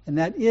 and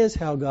that is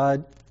how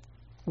God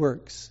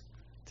works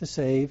to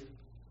save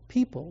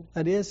people.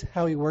 That is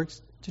how he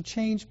works to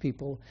change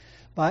people,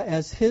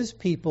 as his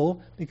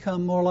people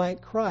become more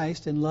like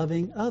Christ in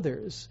loving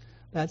others.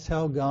 That's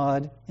how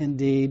God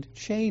indeed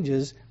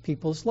changes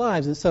people's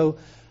lives. And so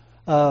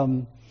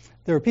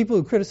there are people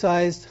who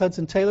criticized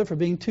Hudson Taylor for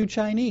being too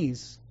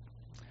Chinese.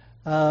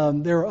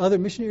 There are other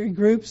missionary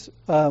groups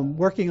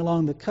working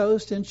along the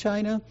coast in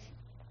China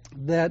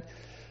that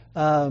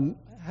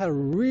had a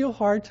real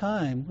hard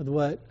time with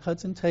what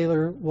Hudson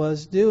Taylor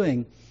was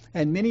doing.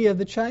 And many of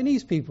the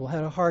Chinese people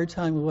had a hard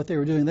time with what they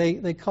were doing.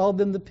 They called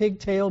them the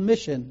pigtail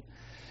mission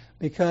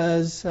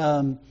because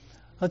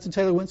Hudson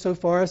Taylor went so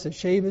far as to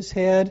shave his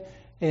head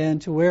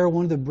and to wear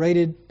one of the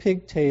braided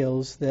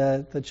pigtails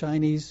that the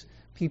Chinese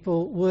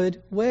people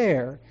would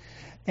wear.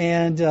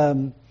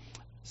 And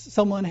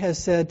someone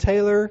has said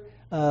Taylor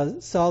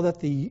saw that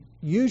the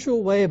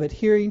usual way of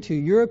adhering to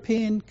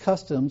European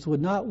customs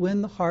would not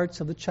win the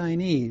hearts of the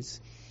Chinese.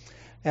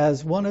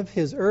 As one of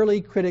his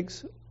early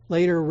critics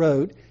later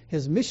wrote,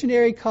 his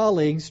missionary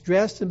colleagues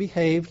dressed and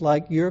behaved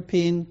like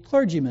European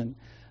clergymen.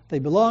 They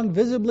belonged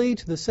visibly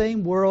to the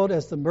same world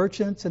as the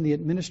merchants and the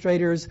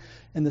administrators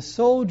and the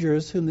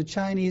soldiers whom the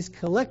Chinese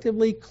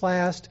collectively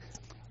classed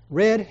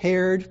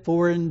red-haired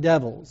foreign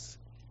devils.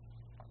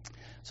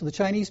 So the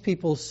Chinese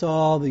people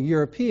saw the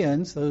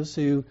Europeans, those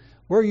who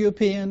were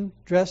European,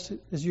 dressed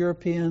as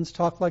Europeans,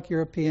 talked like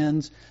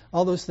Europeans,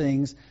 all those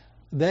things,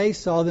 they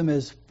saw them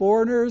as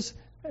foreigners,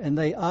 and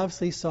they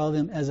obviously saw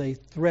them as a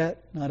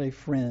threat, not a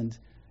friend.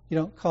 You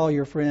don't call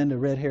your friend a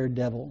red-haired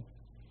devil.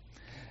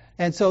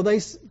 And so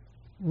they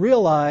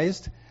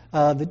realized,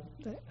 that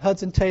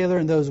Hudson Taylor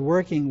and those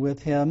working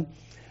with him,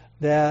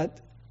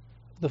 that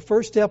the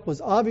first step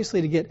was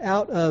obviously to get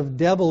out of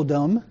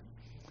devildom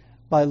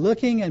by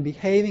looking and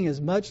behaving as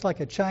much like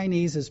a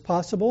Chinese as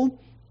possible,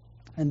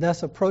 and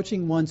thus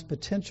approaching one's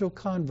potential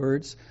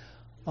converts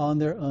on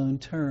their own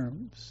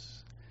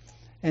terms.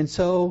 And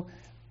so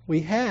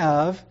we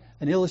have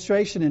an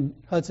illustration in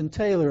Hudson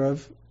Taylor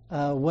of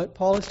what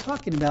Paul is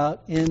talking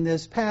about in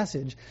this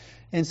passage.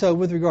 And so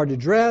with regard to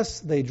dress,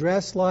 they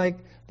dressed like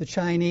the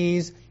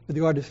Chinese. With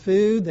regard to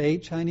food, they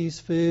ate Chinese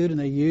food and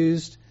they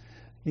used,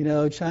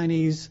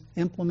 Chinese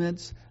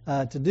implements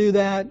to do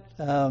that.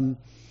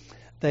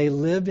 They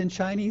lived in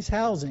Chinese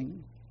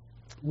housing,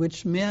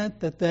 which meant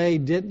that they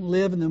didn't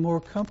live in the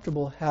more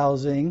comfortable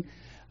housing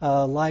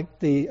like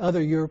the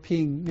other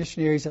European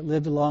missionaries that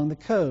lived along the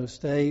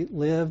coast. They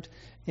lived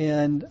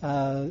in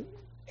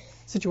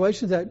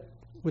situations that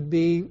would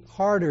be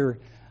harder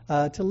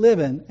to live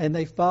in, and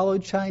they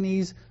followed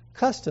Chinese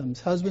customs.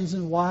 Husbands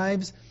and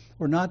wives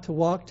were not to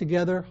walk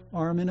together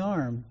arm in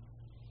arm,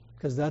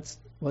 because that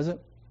wasn't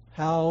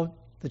how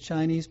the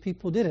Chinese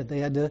people did it. They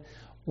had to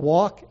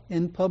walk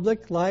in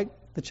public like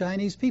the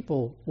Chinese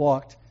people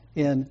walked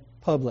in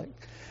public.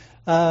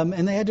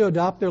 And they had to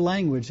adopt their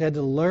language. They had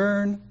to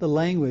learn the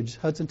language.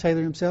 Hudson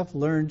Taylor himself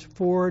learned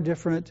 4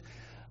 different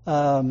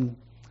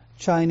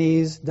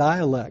Chinese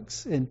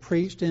dialects and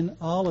preached in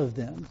all of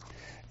them.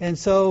 And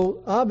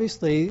so,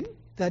 obviously,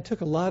 that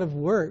took a lot of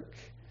work,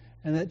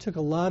 and that took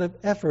a lot of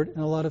effort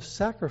and a lot of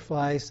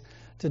sacrifice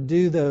to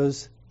do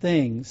those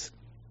things.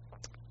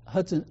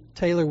 Hudson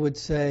Taylor would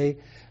say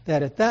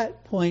that at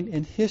that point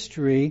in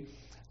history,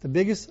 the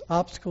biggest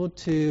obstacle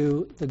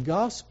to the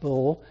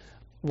gospel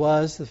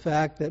was the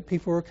fact that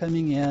people were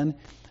coming in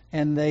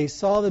and they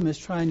saw them as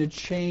trying to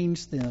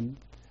change them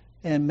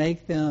and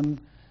make them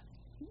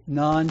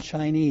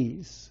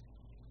non-Chinese.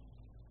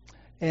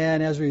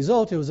 And as a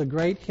result, it was a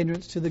great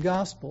hindrance to the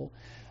gospel.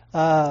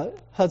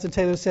 Hudson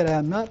Taylor said, I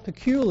am not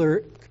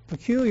peculiar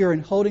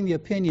in holding the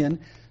opinion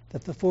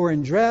that the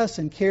foreign dress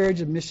and carriage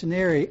of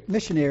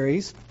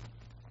missionaries,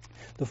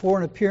 the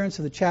foreign appearance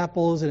of the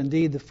chapels, and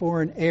indeed the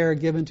foreign air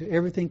given to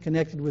everything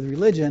connected with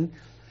religion,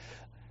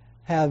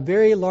 have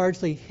very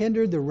largely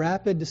hindered the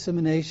rapid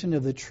dissemination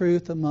of the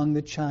truth among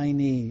the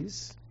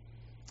Chinese.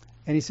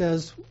 And he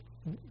says,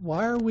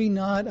 why are we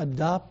not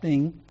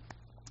adopting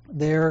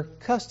their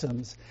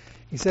customs?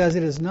 He says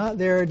it is not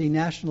their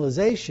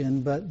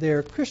denationalization, but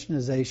their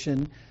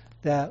Christianization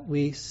that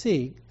we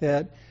seek,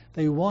 that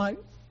they want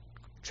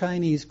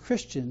Chinese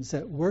Christians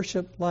that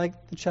worship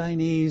like the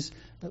Chinese,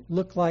 that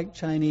look like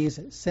Chinese,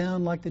 that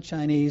sound like the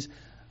Chinese,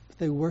 but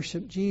they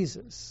worship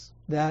Jesus.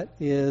 That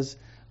is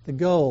the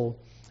goal.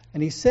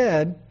 And he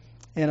said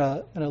in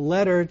a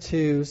letter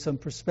to some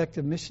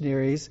prospective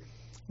missionaries,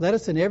 let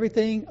us in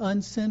everything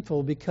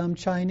unsinful become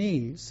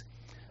Chinese,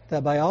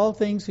 that by all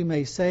things we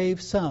may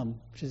save some,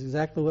 which is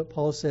exactly what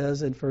Paul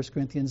says in 1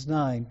 Corinthians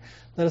 9.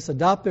 Let us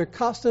adopt their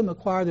custom,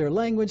 acquire their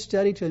language,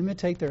 study to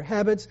imitate their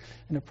habits,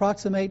 and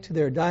approximate to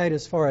their diet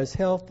as far as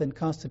health and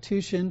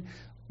constitution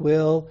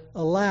will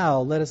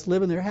allow. Let us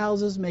live in their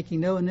houses, making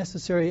no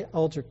unnecessary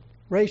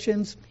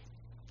alterations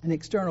in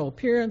external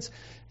appearance,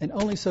 and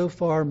only so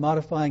far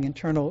modifying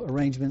internal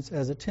arrangements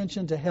as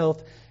attention to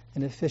health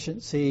and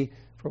efficiency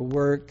for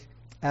work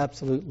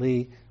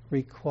absolutely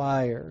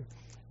require.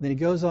 Then he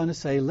goes on to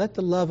say, let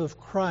the love of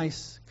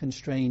Christ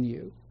constrain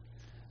you.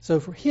 So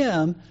for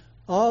him,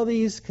 all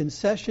these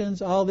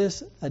concessions, all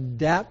this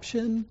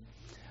adaptation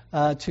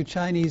to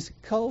Chinese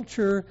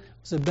culture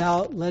was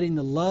about letting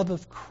the love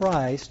of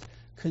Christ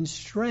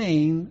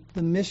constrain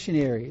the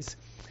missionaries.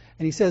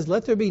 And he says,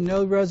 let there be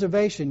no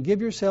reservation.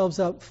 Give yourselves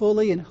up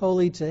fully and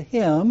wholly to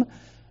him,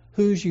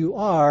 whose you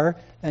are,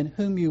 and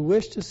whom you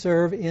wish to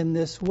serve in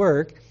this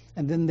work,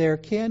 and then there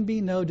can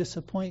be no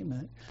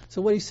disappointment.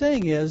 So what he's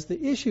saying is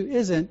the issue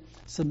isn't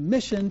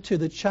submission to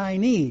the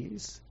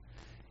Chinese.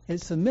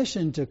 It's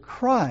submission to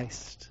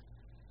Christ.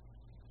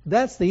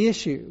 That's the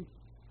issue.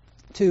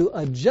 To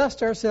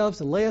adjust ourselves,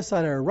 to lay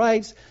aside our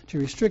rights, to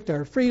restrict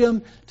our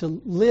freedom, to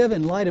live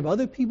in light of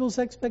other people's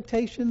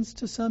expectations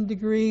to some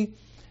degree,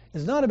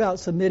 is not about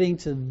submitting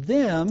to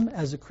them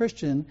as a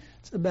Christian.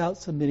 It's about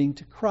submitting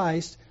to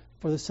Christ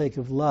for the sake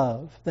of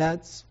love.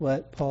 That's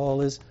what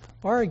Paul is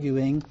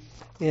arguing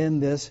in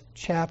this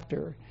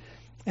chapter.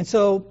 And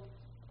so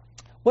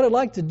what I'd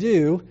like to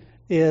do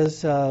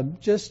is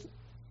just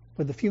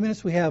with the few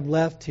minutes we have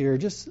left here,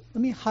 just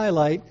let me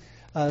highlight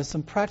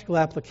some practical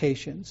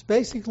applications.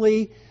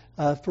 Basically,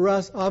 for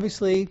us,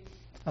 obviously,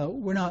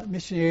 we're not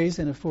missionaries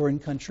in a foreign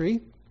country,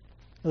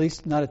 at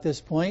least not at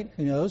this point.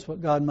 Who knows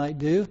what God might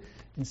do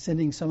in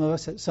sending some of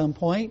us at some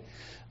point.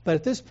 But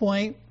at this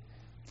point,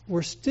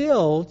 we're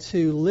still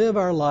to live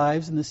our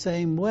lives in the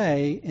same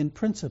way in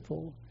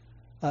principle.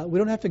 We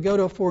don't have to go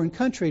to a foreign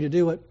country to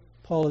do what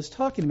Paul is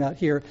talking about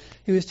here.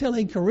 He was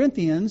telling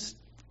Corinthians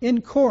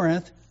in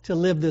Corinth to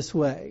live this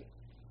way.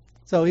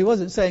 So he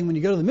wasn't saying when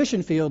you go to the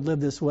mission field,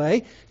 live this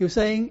way. He was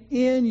saying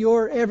in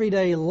your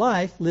everyday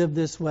life, live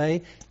this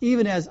way,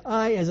 even as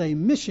I, as a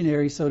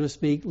missionary, so to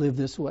speak, live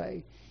this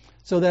way.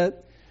 So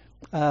that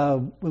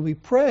when we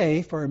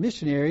pray for our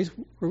missionaries,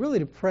 we're really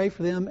to pray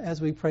for them as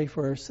we pray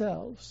for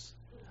ourselves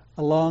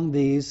along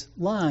these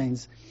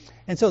lines.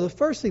 And so the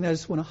first thing I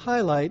just want to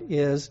highlight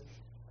is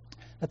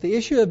that the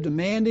issue of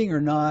demanding or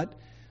not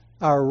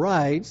our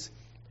rights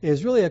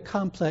is really a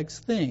complex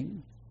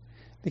thing.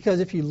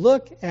 Because if you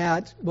look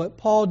at what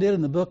Paul did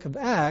in the book of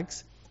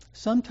Acts,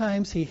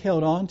 sometimes he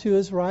held on to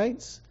his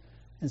rights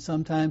and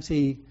sometimes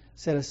he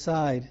set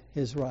aside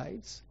his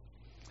rights.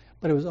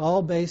 But it was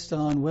all based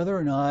on whether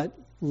or not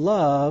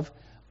love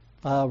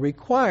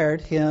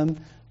required him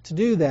to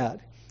do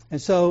that.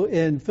 And so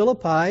in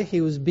Philippi,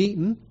 he was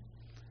beaten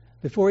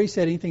before he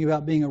said anything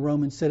about being a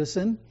Roman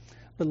citizen.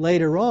 But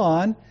later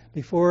on,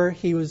 before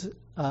he was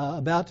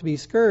about to be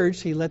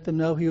scourged, he let them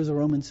know he was a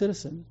Roman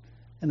citizen,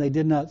 and they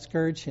did not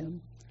scourge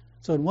him.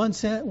 So in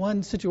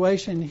one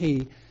situation,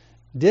 he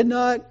did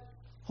not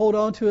hold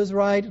on to his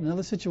right. In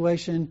another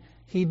situation,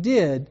 he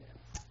did.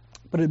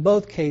 But in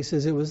both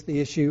cases, it was the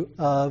issue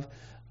of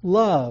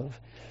love.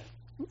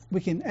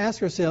 We can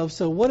ask ourselves,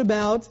 so what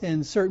about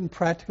in certain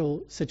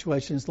practical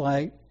situations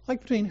like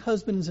between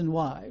husbands and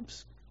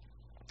wives?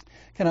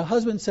 Can a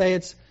husband say,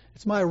 it's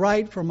my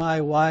right for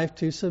my wife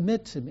to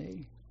submit to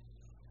me?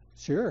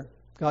 Sure,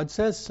 God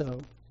says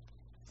so.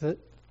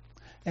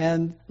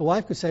 And the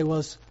wife could say, well,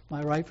 it's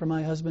my right for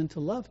my husband to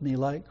love me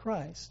like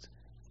Christ.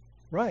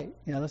 Right,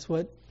 that's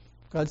what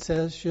God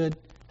says should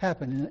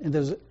happen. And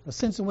there's a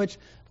sense in which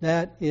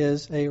that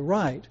is a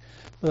right.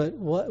 But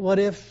what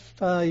if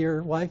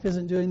your wife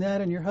isn't doing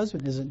that and your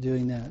husband isn't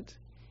doing that?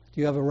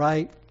 Do you have a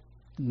right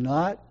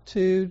not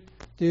to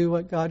do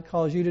what God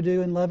calls you to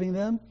do in loving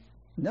them?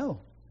 No.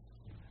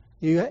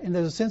 And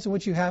there's a sense in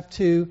which you have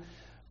to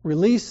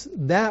release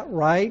that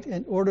right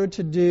in order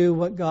to do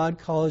what God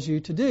calls you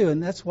to do.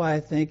 And that's why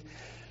I think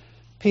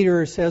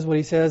Peter says what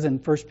he says in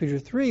 1 Peter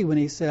 3 when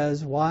he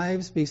says,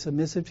 wives, be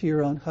submissive to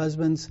your own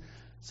husbands,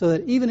 so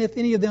that even if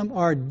any of them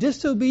are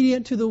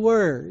disobedient to the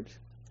word,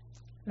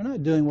 they're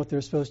not doing what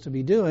they're supposed to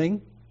be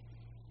doing,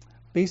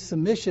 be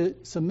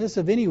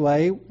submissive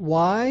anyway.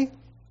 Why?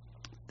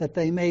 That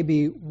they may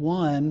be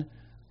won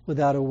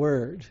without a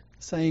word.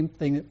 Same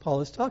thing that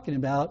Paul is talking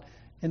about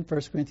in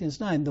 1 Corinthians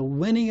 9. The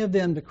winning of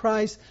them to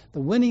Christ,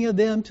 the winning of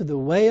them to the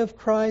way of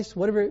Christ,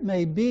 whatever it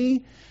may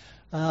be.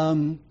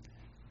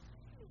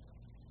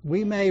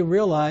 We may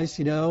realize,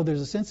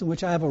 there's a sense in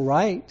which I have a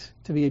right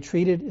to be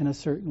treated in a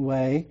certain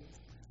way.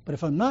 But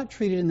if I'm not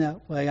treated in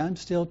that way, I'm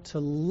still to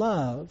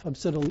love. I'm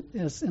still to,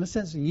 in a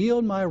sense,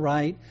 yield my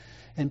right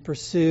and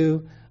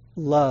pursue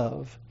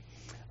love.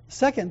 The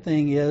second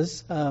thing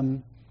is,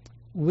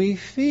 we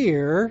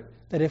fear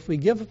that if we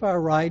give up our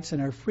rights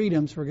and our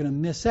freedoms, we're going to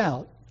miss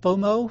out.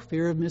 FOMO,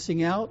 fear of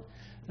missing out.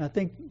 And I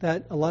think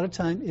that a lot of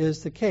time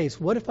is the case.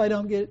 What if I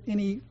don't get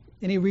any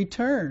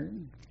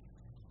return?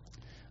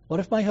 What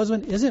if my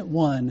husband isn't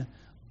won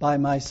by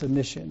my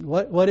submission?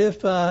 What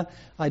if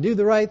I do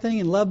the right thing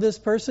and love this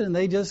person and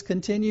they just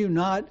continue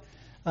not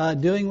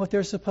doing what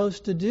they're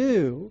supposed to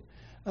do?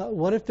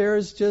 What if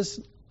there's just,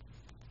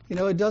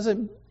 it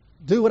doesn't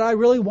do what I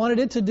really wanted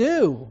it to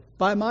do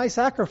by my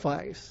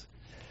sacrifice?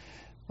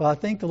 Well, I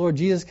think the Lord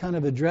Jesus kind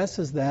of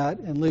addresses that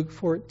in Luke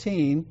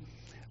 14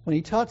 when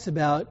he talks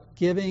about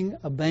giving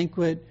a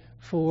banquet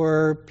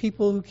for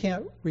people who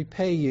can't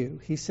repay you.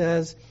 He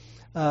says,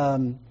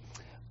 when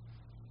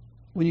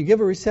you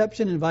give a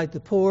reception, invite the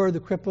poor, the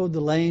crippled,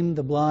 the lame,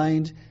 the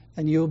blind,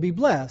 and you will be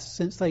blessed,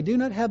 since they do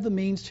not have the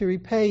means to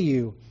repay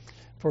you.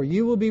 For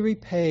you will be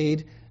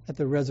repaid at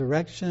the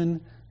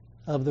resurrection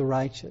of the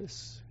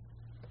righteous.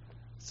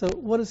 So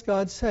what does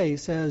God say? He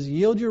says,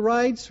 yield your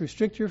rights,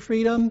 restrict your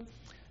freedom.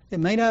 It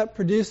may not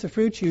produce the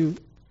fruit you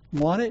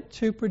want it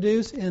to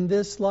produce in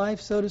this life,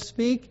 so to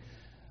speak,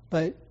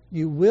 but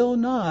you will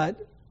not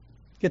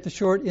get the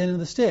short end of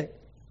the stick.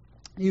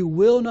 You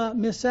will not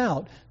miss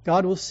out.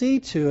 God will see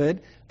to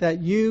it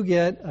that you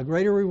get a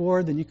greater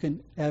reward than you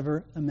can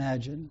ever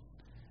imagine.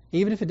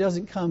 Even if it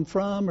doesn't come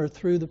from or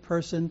through the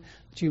person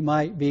that you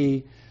might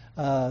be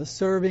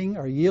serving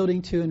or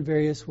yielding to in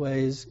various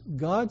ways,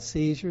 God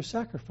sees your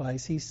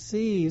sacrifice. He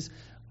sees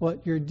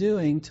what you're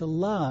doing to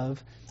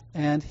love,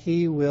 and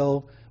He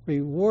will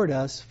reward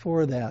us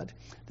for that.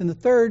 Then the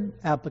third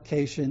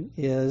application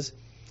is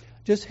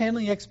just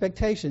handling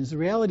expectations. The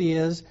reality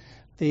is,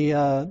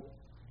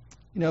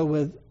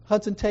 with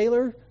Hudson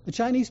Taylor, the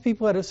Chinese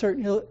people had a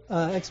certain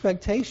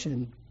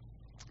expectation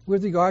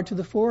with regard to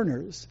the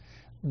foreigners.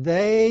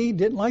 They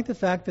didn't like the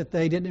fact that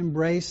they didn't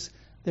embrace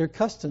their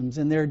customs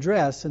and their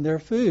dress and their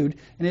food,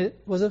 and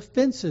it was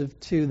offensive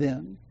to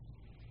them.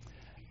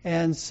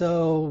 And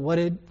so what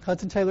did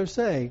Hudson Taylor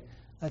say?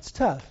 That's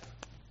tough.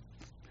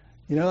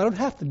 I don't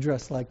have to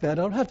dress like that.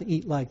 I don't have to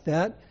eat like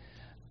that.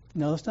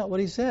 No, that's not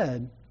what he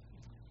said.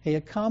 He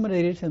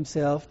accommodated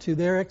himself to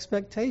their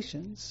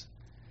expectations,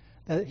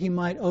 that he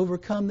might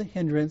overcome the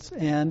hindrance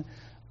and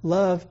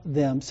love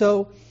them.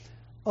 So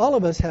all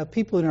of us have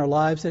people in our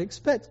lives that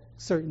expect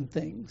certain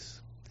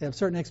things. They have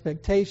certain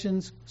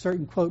expectations,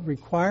 certain, quote,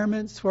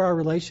 requirements for our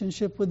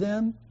relationship with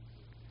them.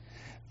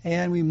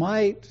 And we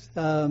might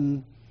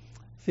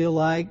feel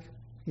like,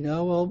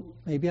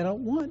 maybe I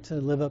don't want to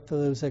live up to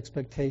those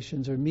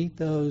expectations or meet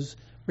those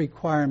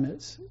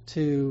requirements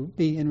to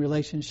be in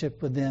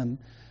relationship with them.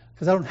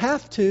 Because I don't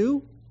have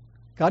to.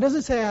 God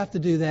doesn't say I have to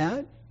do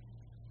that.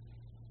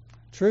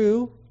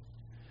 True.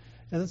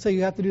 It doesn't say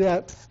you have to do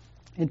that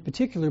in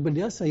particular, but it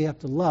does say you have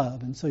to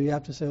love. And so you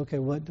have to say, okay,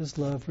 what does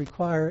love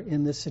require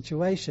in this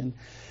situation?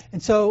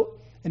 And so,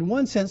 in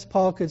one sense,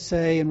 Paul could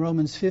say in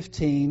Romans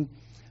 15,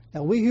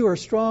 now we who are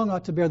strong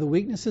ought to bear the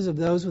weaknesses of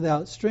those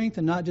without strength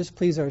and not just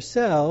please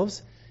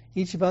ourselves.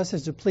 Each of us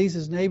has to please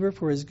his neighbor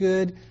for his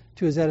good,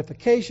 to his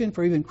edification,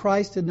 for even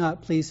Christ did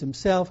not please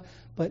himself,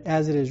 but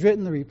as it is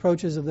written, the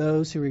reproaches of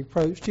those who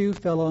reproached you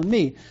fell on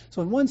me.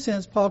 So in one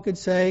sense, Paul could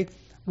say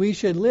we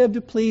should live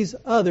to please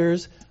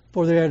others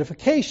for their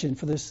edification,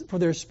 for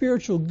their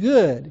spiritual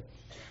good.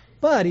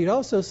 But he'd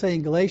also say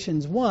in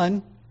Galatians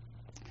 1,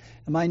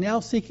 am I now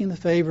seeking the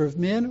favor of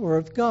men or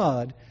of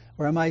God?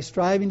 Or am I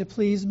striving to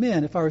please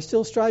men? If I were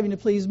still striving to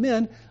please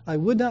men, I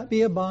would not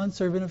be a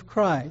bondservant of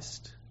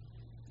Christ.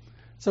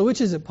 So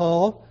which is it,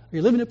 Paul? Are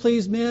you living to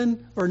please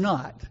men or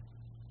not?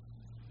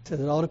 He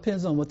says it all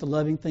depends on what the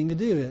loving thing to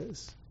do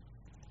is.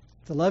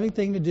 The loving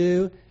thing to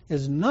do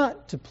is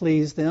not to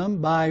please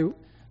them by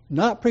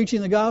not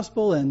preaching the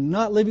gospel and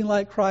not living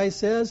like Christ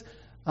says.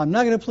 I'm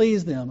not going to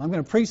please them. I'm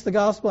going to preach the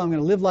gospel. I'm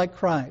going to live like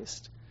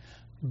Christ.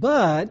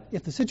 But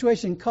if the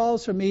situation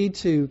calls for me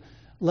to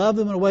love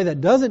them in a way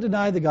that doesn't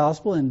deny the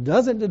gospel and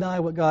doesn't deny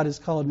what God has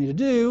called me to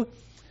do,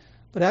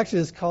 but actually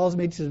just calls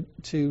me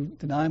to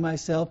deny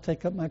myself,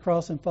 take up my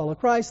cross, and follow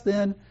Christ,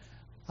 then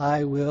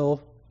I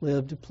will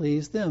live to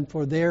please them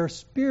for their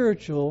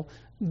spiritual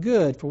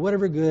good, for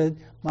whatever good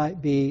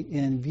might be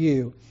in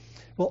view.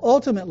 Well,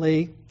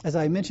 ultimately, as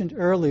I mentioned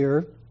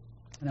earlier,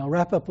 and I'll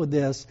wrap up with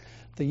this,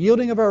 the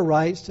yielding of our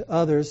rights to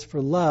others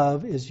for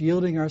love is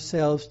yielding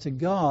ourselves to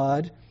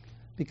God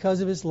because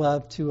of His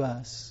love to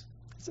us.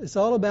 It's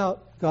all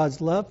about God's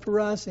love for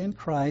us in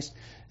Christ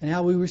and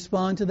how we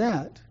respond to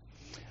that.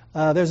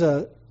 There's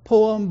a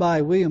poem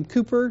by William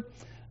Cooper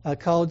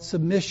called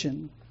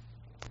Submission.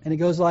 And it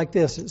goes like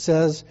this. It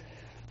says,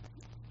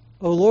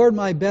 O Lord,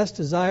 my best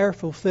desire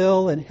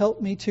fulfill and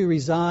help me to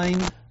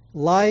resign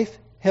life,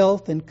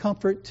 health, and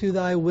comfort to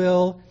Thy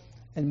will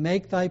and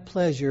make Thy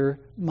pleasure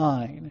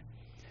mine.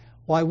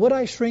 Why would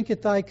I shrink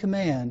at Thy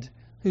command,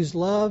 whose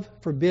love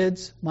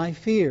forbids my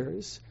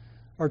fears,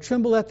 or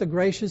tremble at the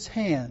gracious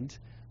hand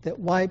that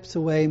wipes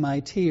away my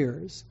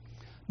tears?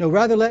 No,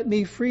 rather let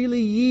me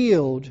freely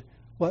yield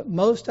what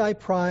most I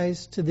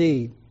prize to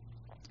Thee,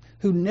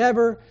 who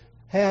never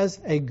has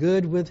a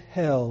good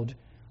withheld,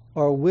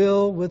 or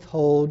will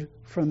withhold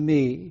from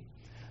me.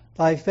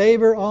 Thy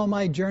favor all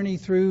my journey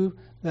through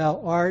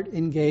thou art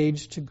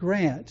engaged to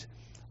grant.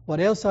 What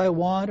else I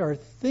want or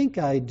think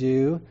I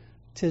do,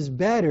 'tis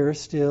better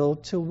still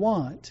to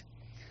want.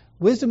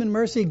 Wisdom and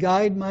mercy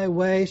guide my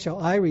way. Shall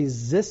I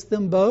resist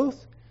them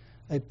both?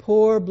 A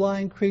poor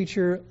blind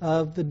creature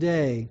of the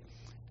day,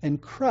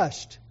 and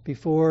crushed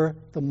before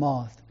the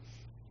moth.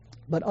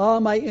 But all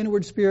my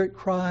inward spirit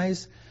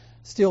cries,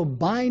 still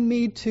bind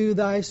me to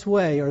thy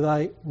sway or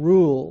thy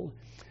rule.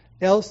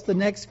 Else the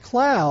next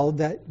cloud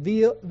that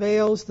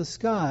veils the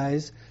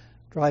skies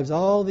drives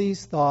all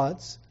these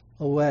thoughts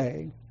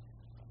away.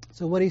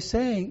 So what he's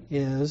saying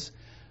is,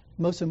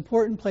 the most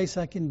important place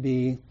I can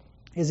be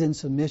is in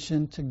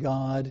submission to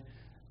God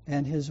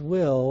and His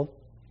will,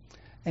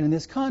 and in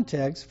this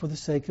context, for the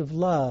sake of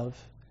love.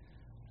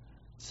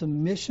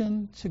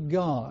 Submission to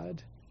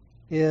God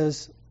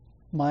is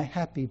my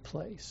happy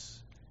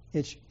place.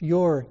 It's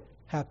your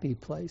happy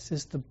place.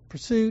 It's the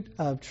pursuit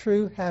of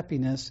true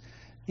happiness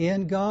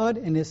in God,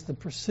 and it's the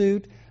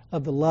pursuit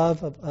of the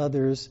love of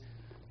others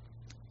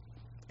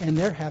and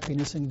their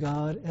happiness in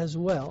God as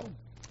well.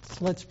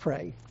 So let's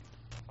pray.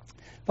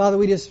 Father,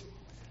 we just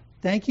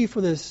thank you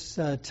for this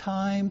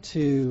time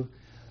to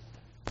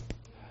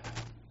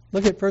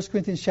look at 1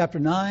 Corinthians chapter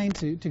 9,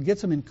 to get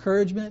some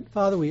encouragement.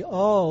 Father, we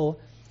all,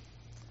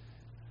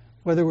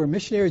 whether we're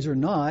missionaries or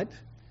not,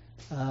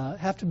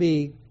 have to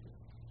be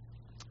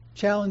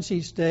challenged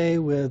each day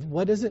with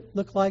what does it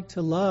look like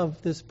to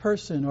love this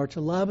person or to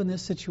love in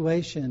this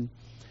situation?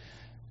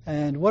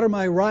 And what are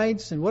my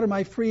rights and what are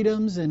my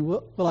freedoms? And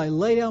will I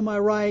lay down my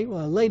right? Will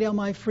I lay down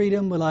my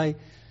freedom? Will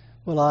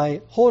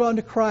I hold on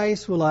to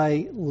Christ? Will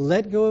I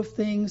let go of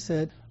things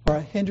that are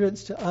a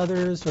hindrance to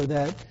others or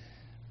that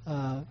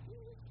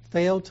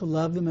fail to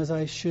love them as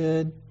I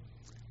should?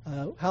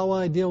 How will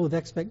I deal with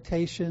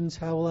expectations?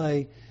 How will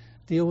I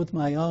deal with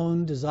my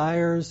own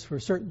desires for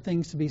certain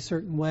things to be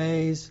certain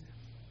ways?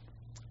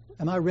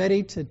 Am I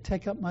ready to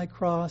take up my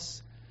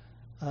cross,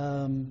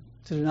 to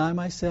deny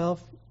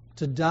myself,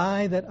 to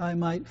die that I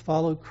might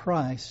follow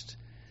Christ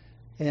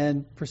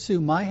and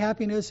pursue my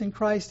happiness in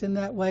Christ in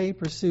that way,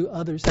 pursue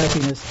others'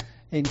 happiness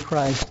in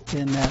Christ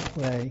in that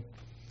way?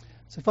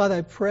 So, Father,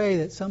 I pray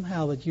that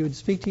somehow that you would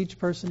speak to each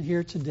person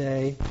here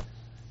today,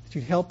 that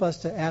you'd help us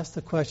to ask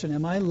the question,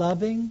 am I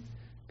loving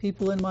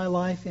people in my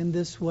life in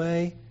this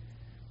way?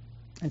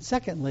 And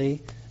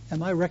secondly,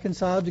 am I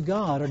reconciled to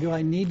God, or do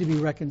I need to be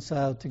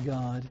reconciled to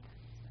God?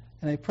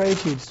 And I pray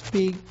that you'd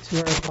speak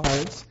to our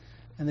hearts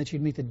and that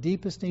you'd meet the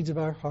deepest needs of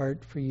our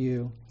heart for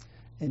you.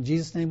 In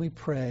Jesus' name we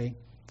pray.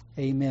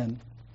 Amen.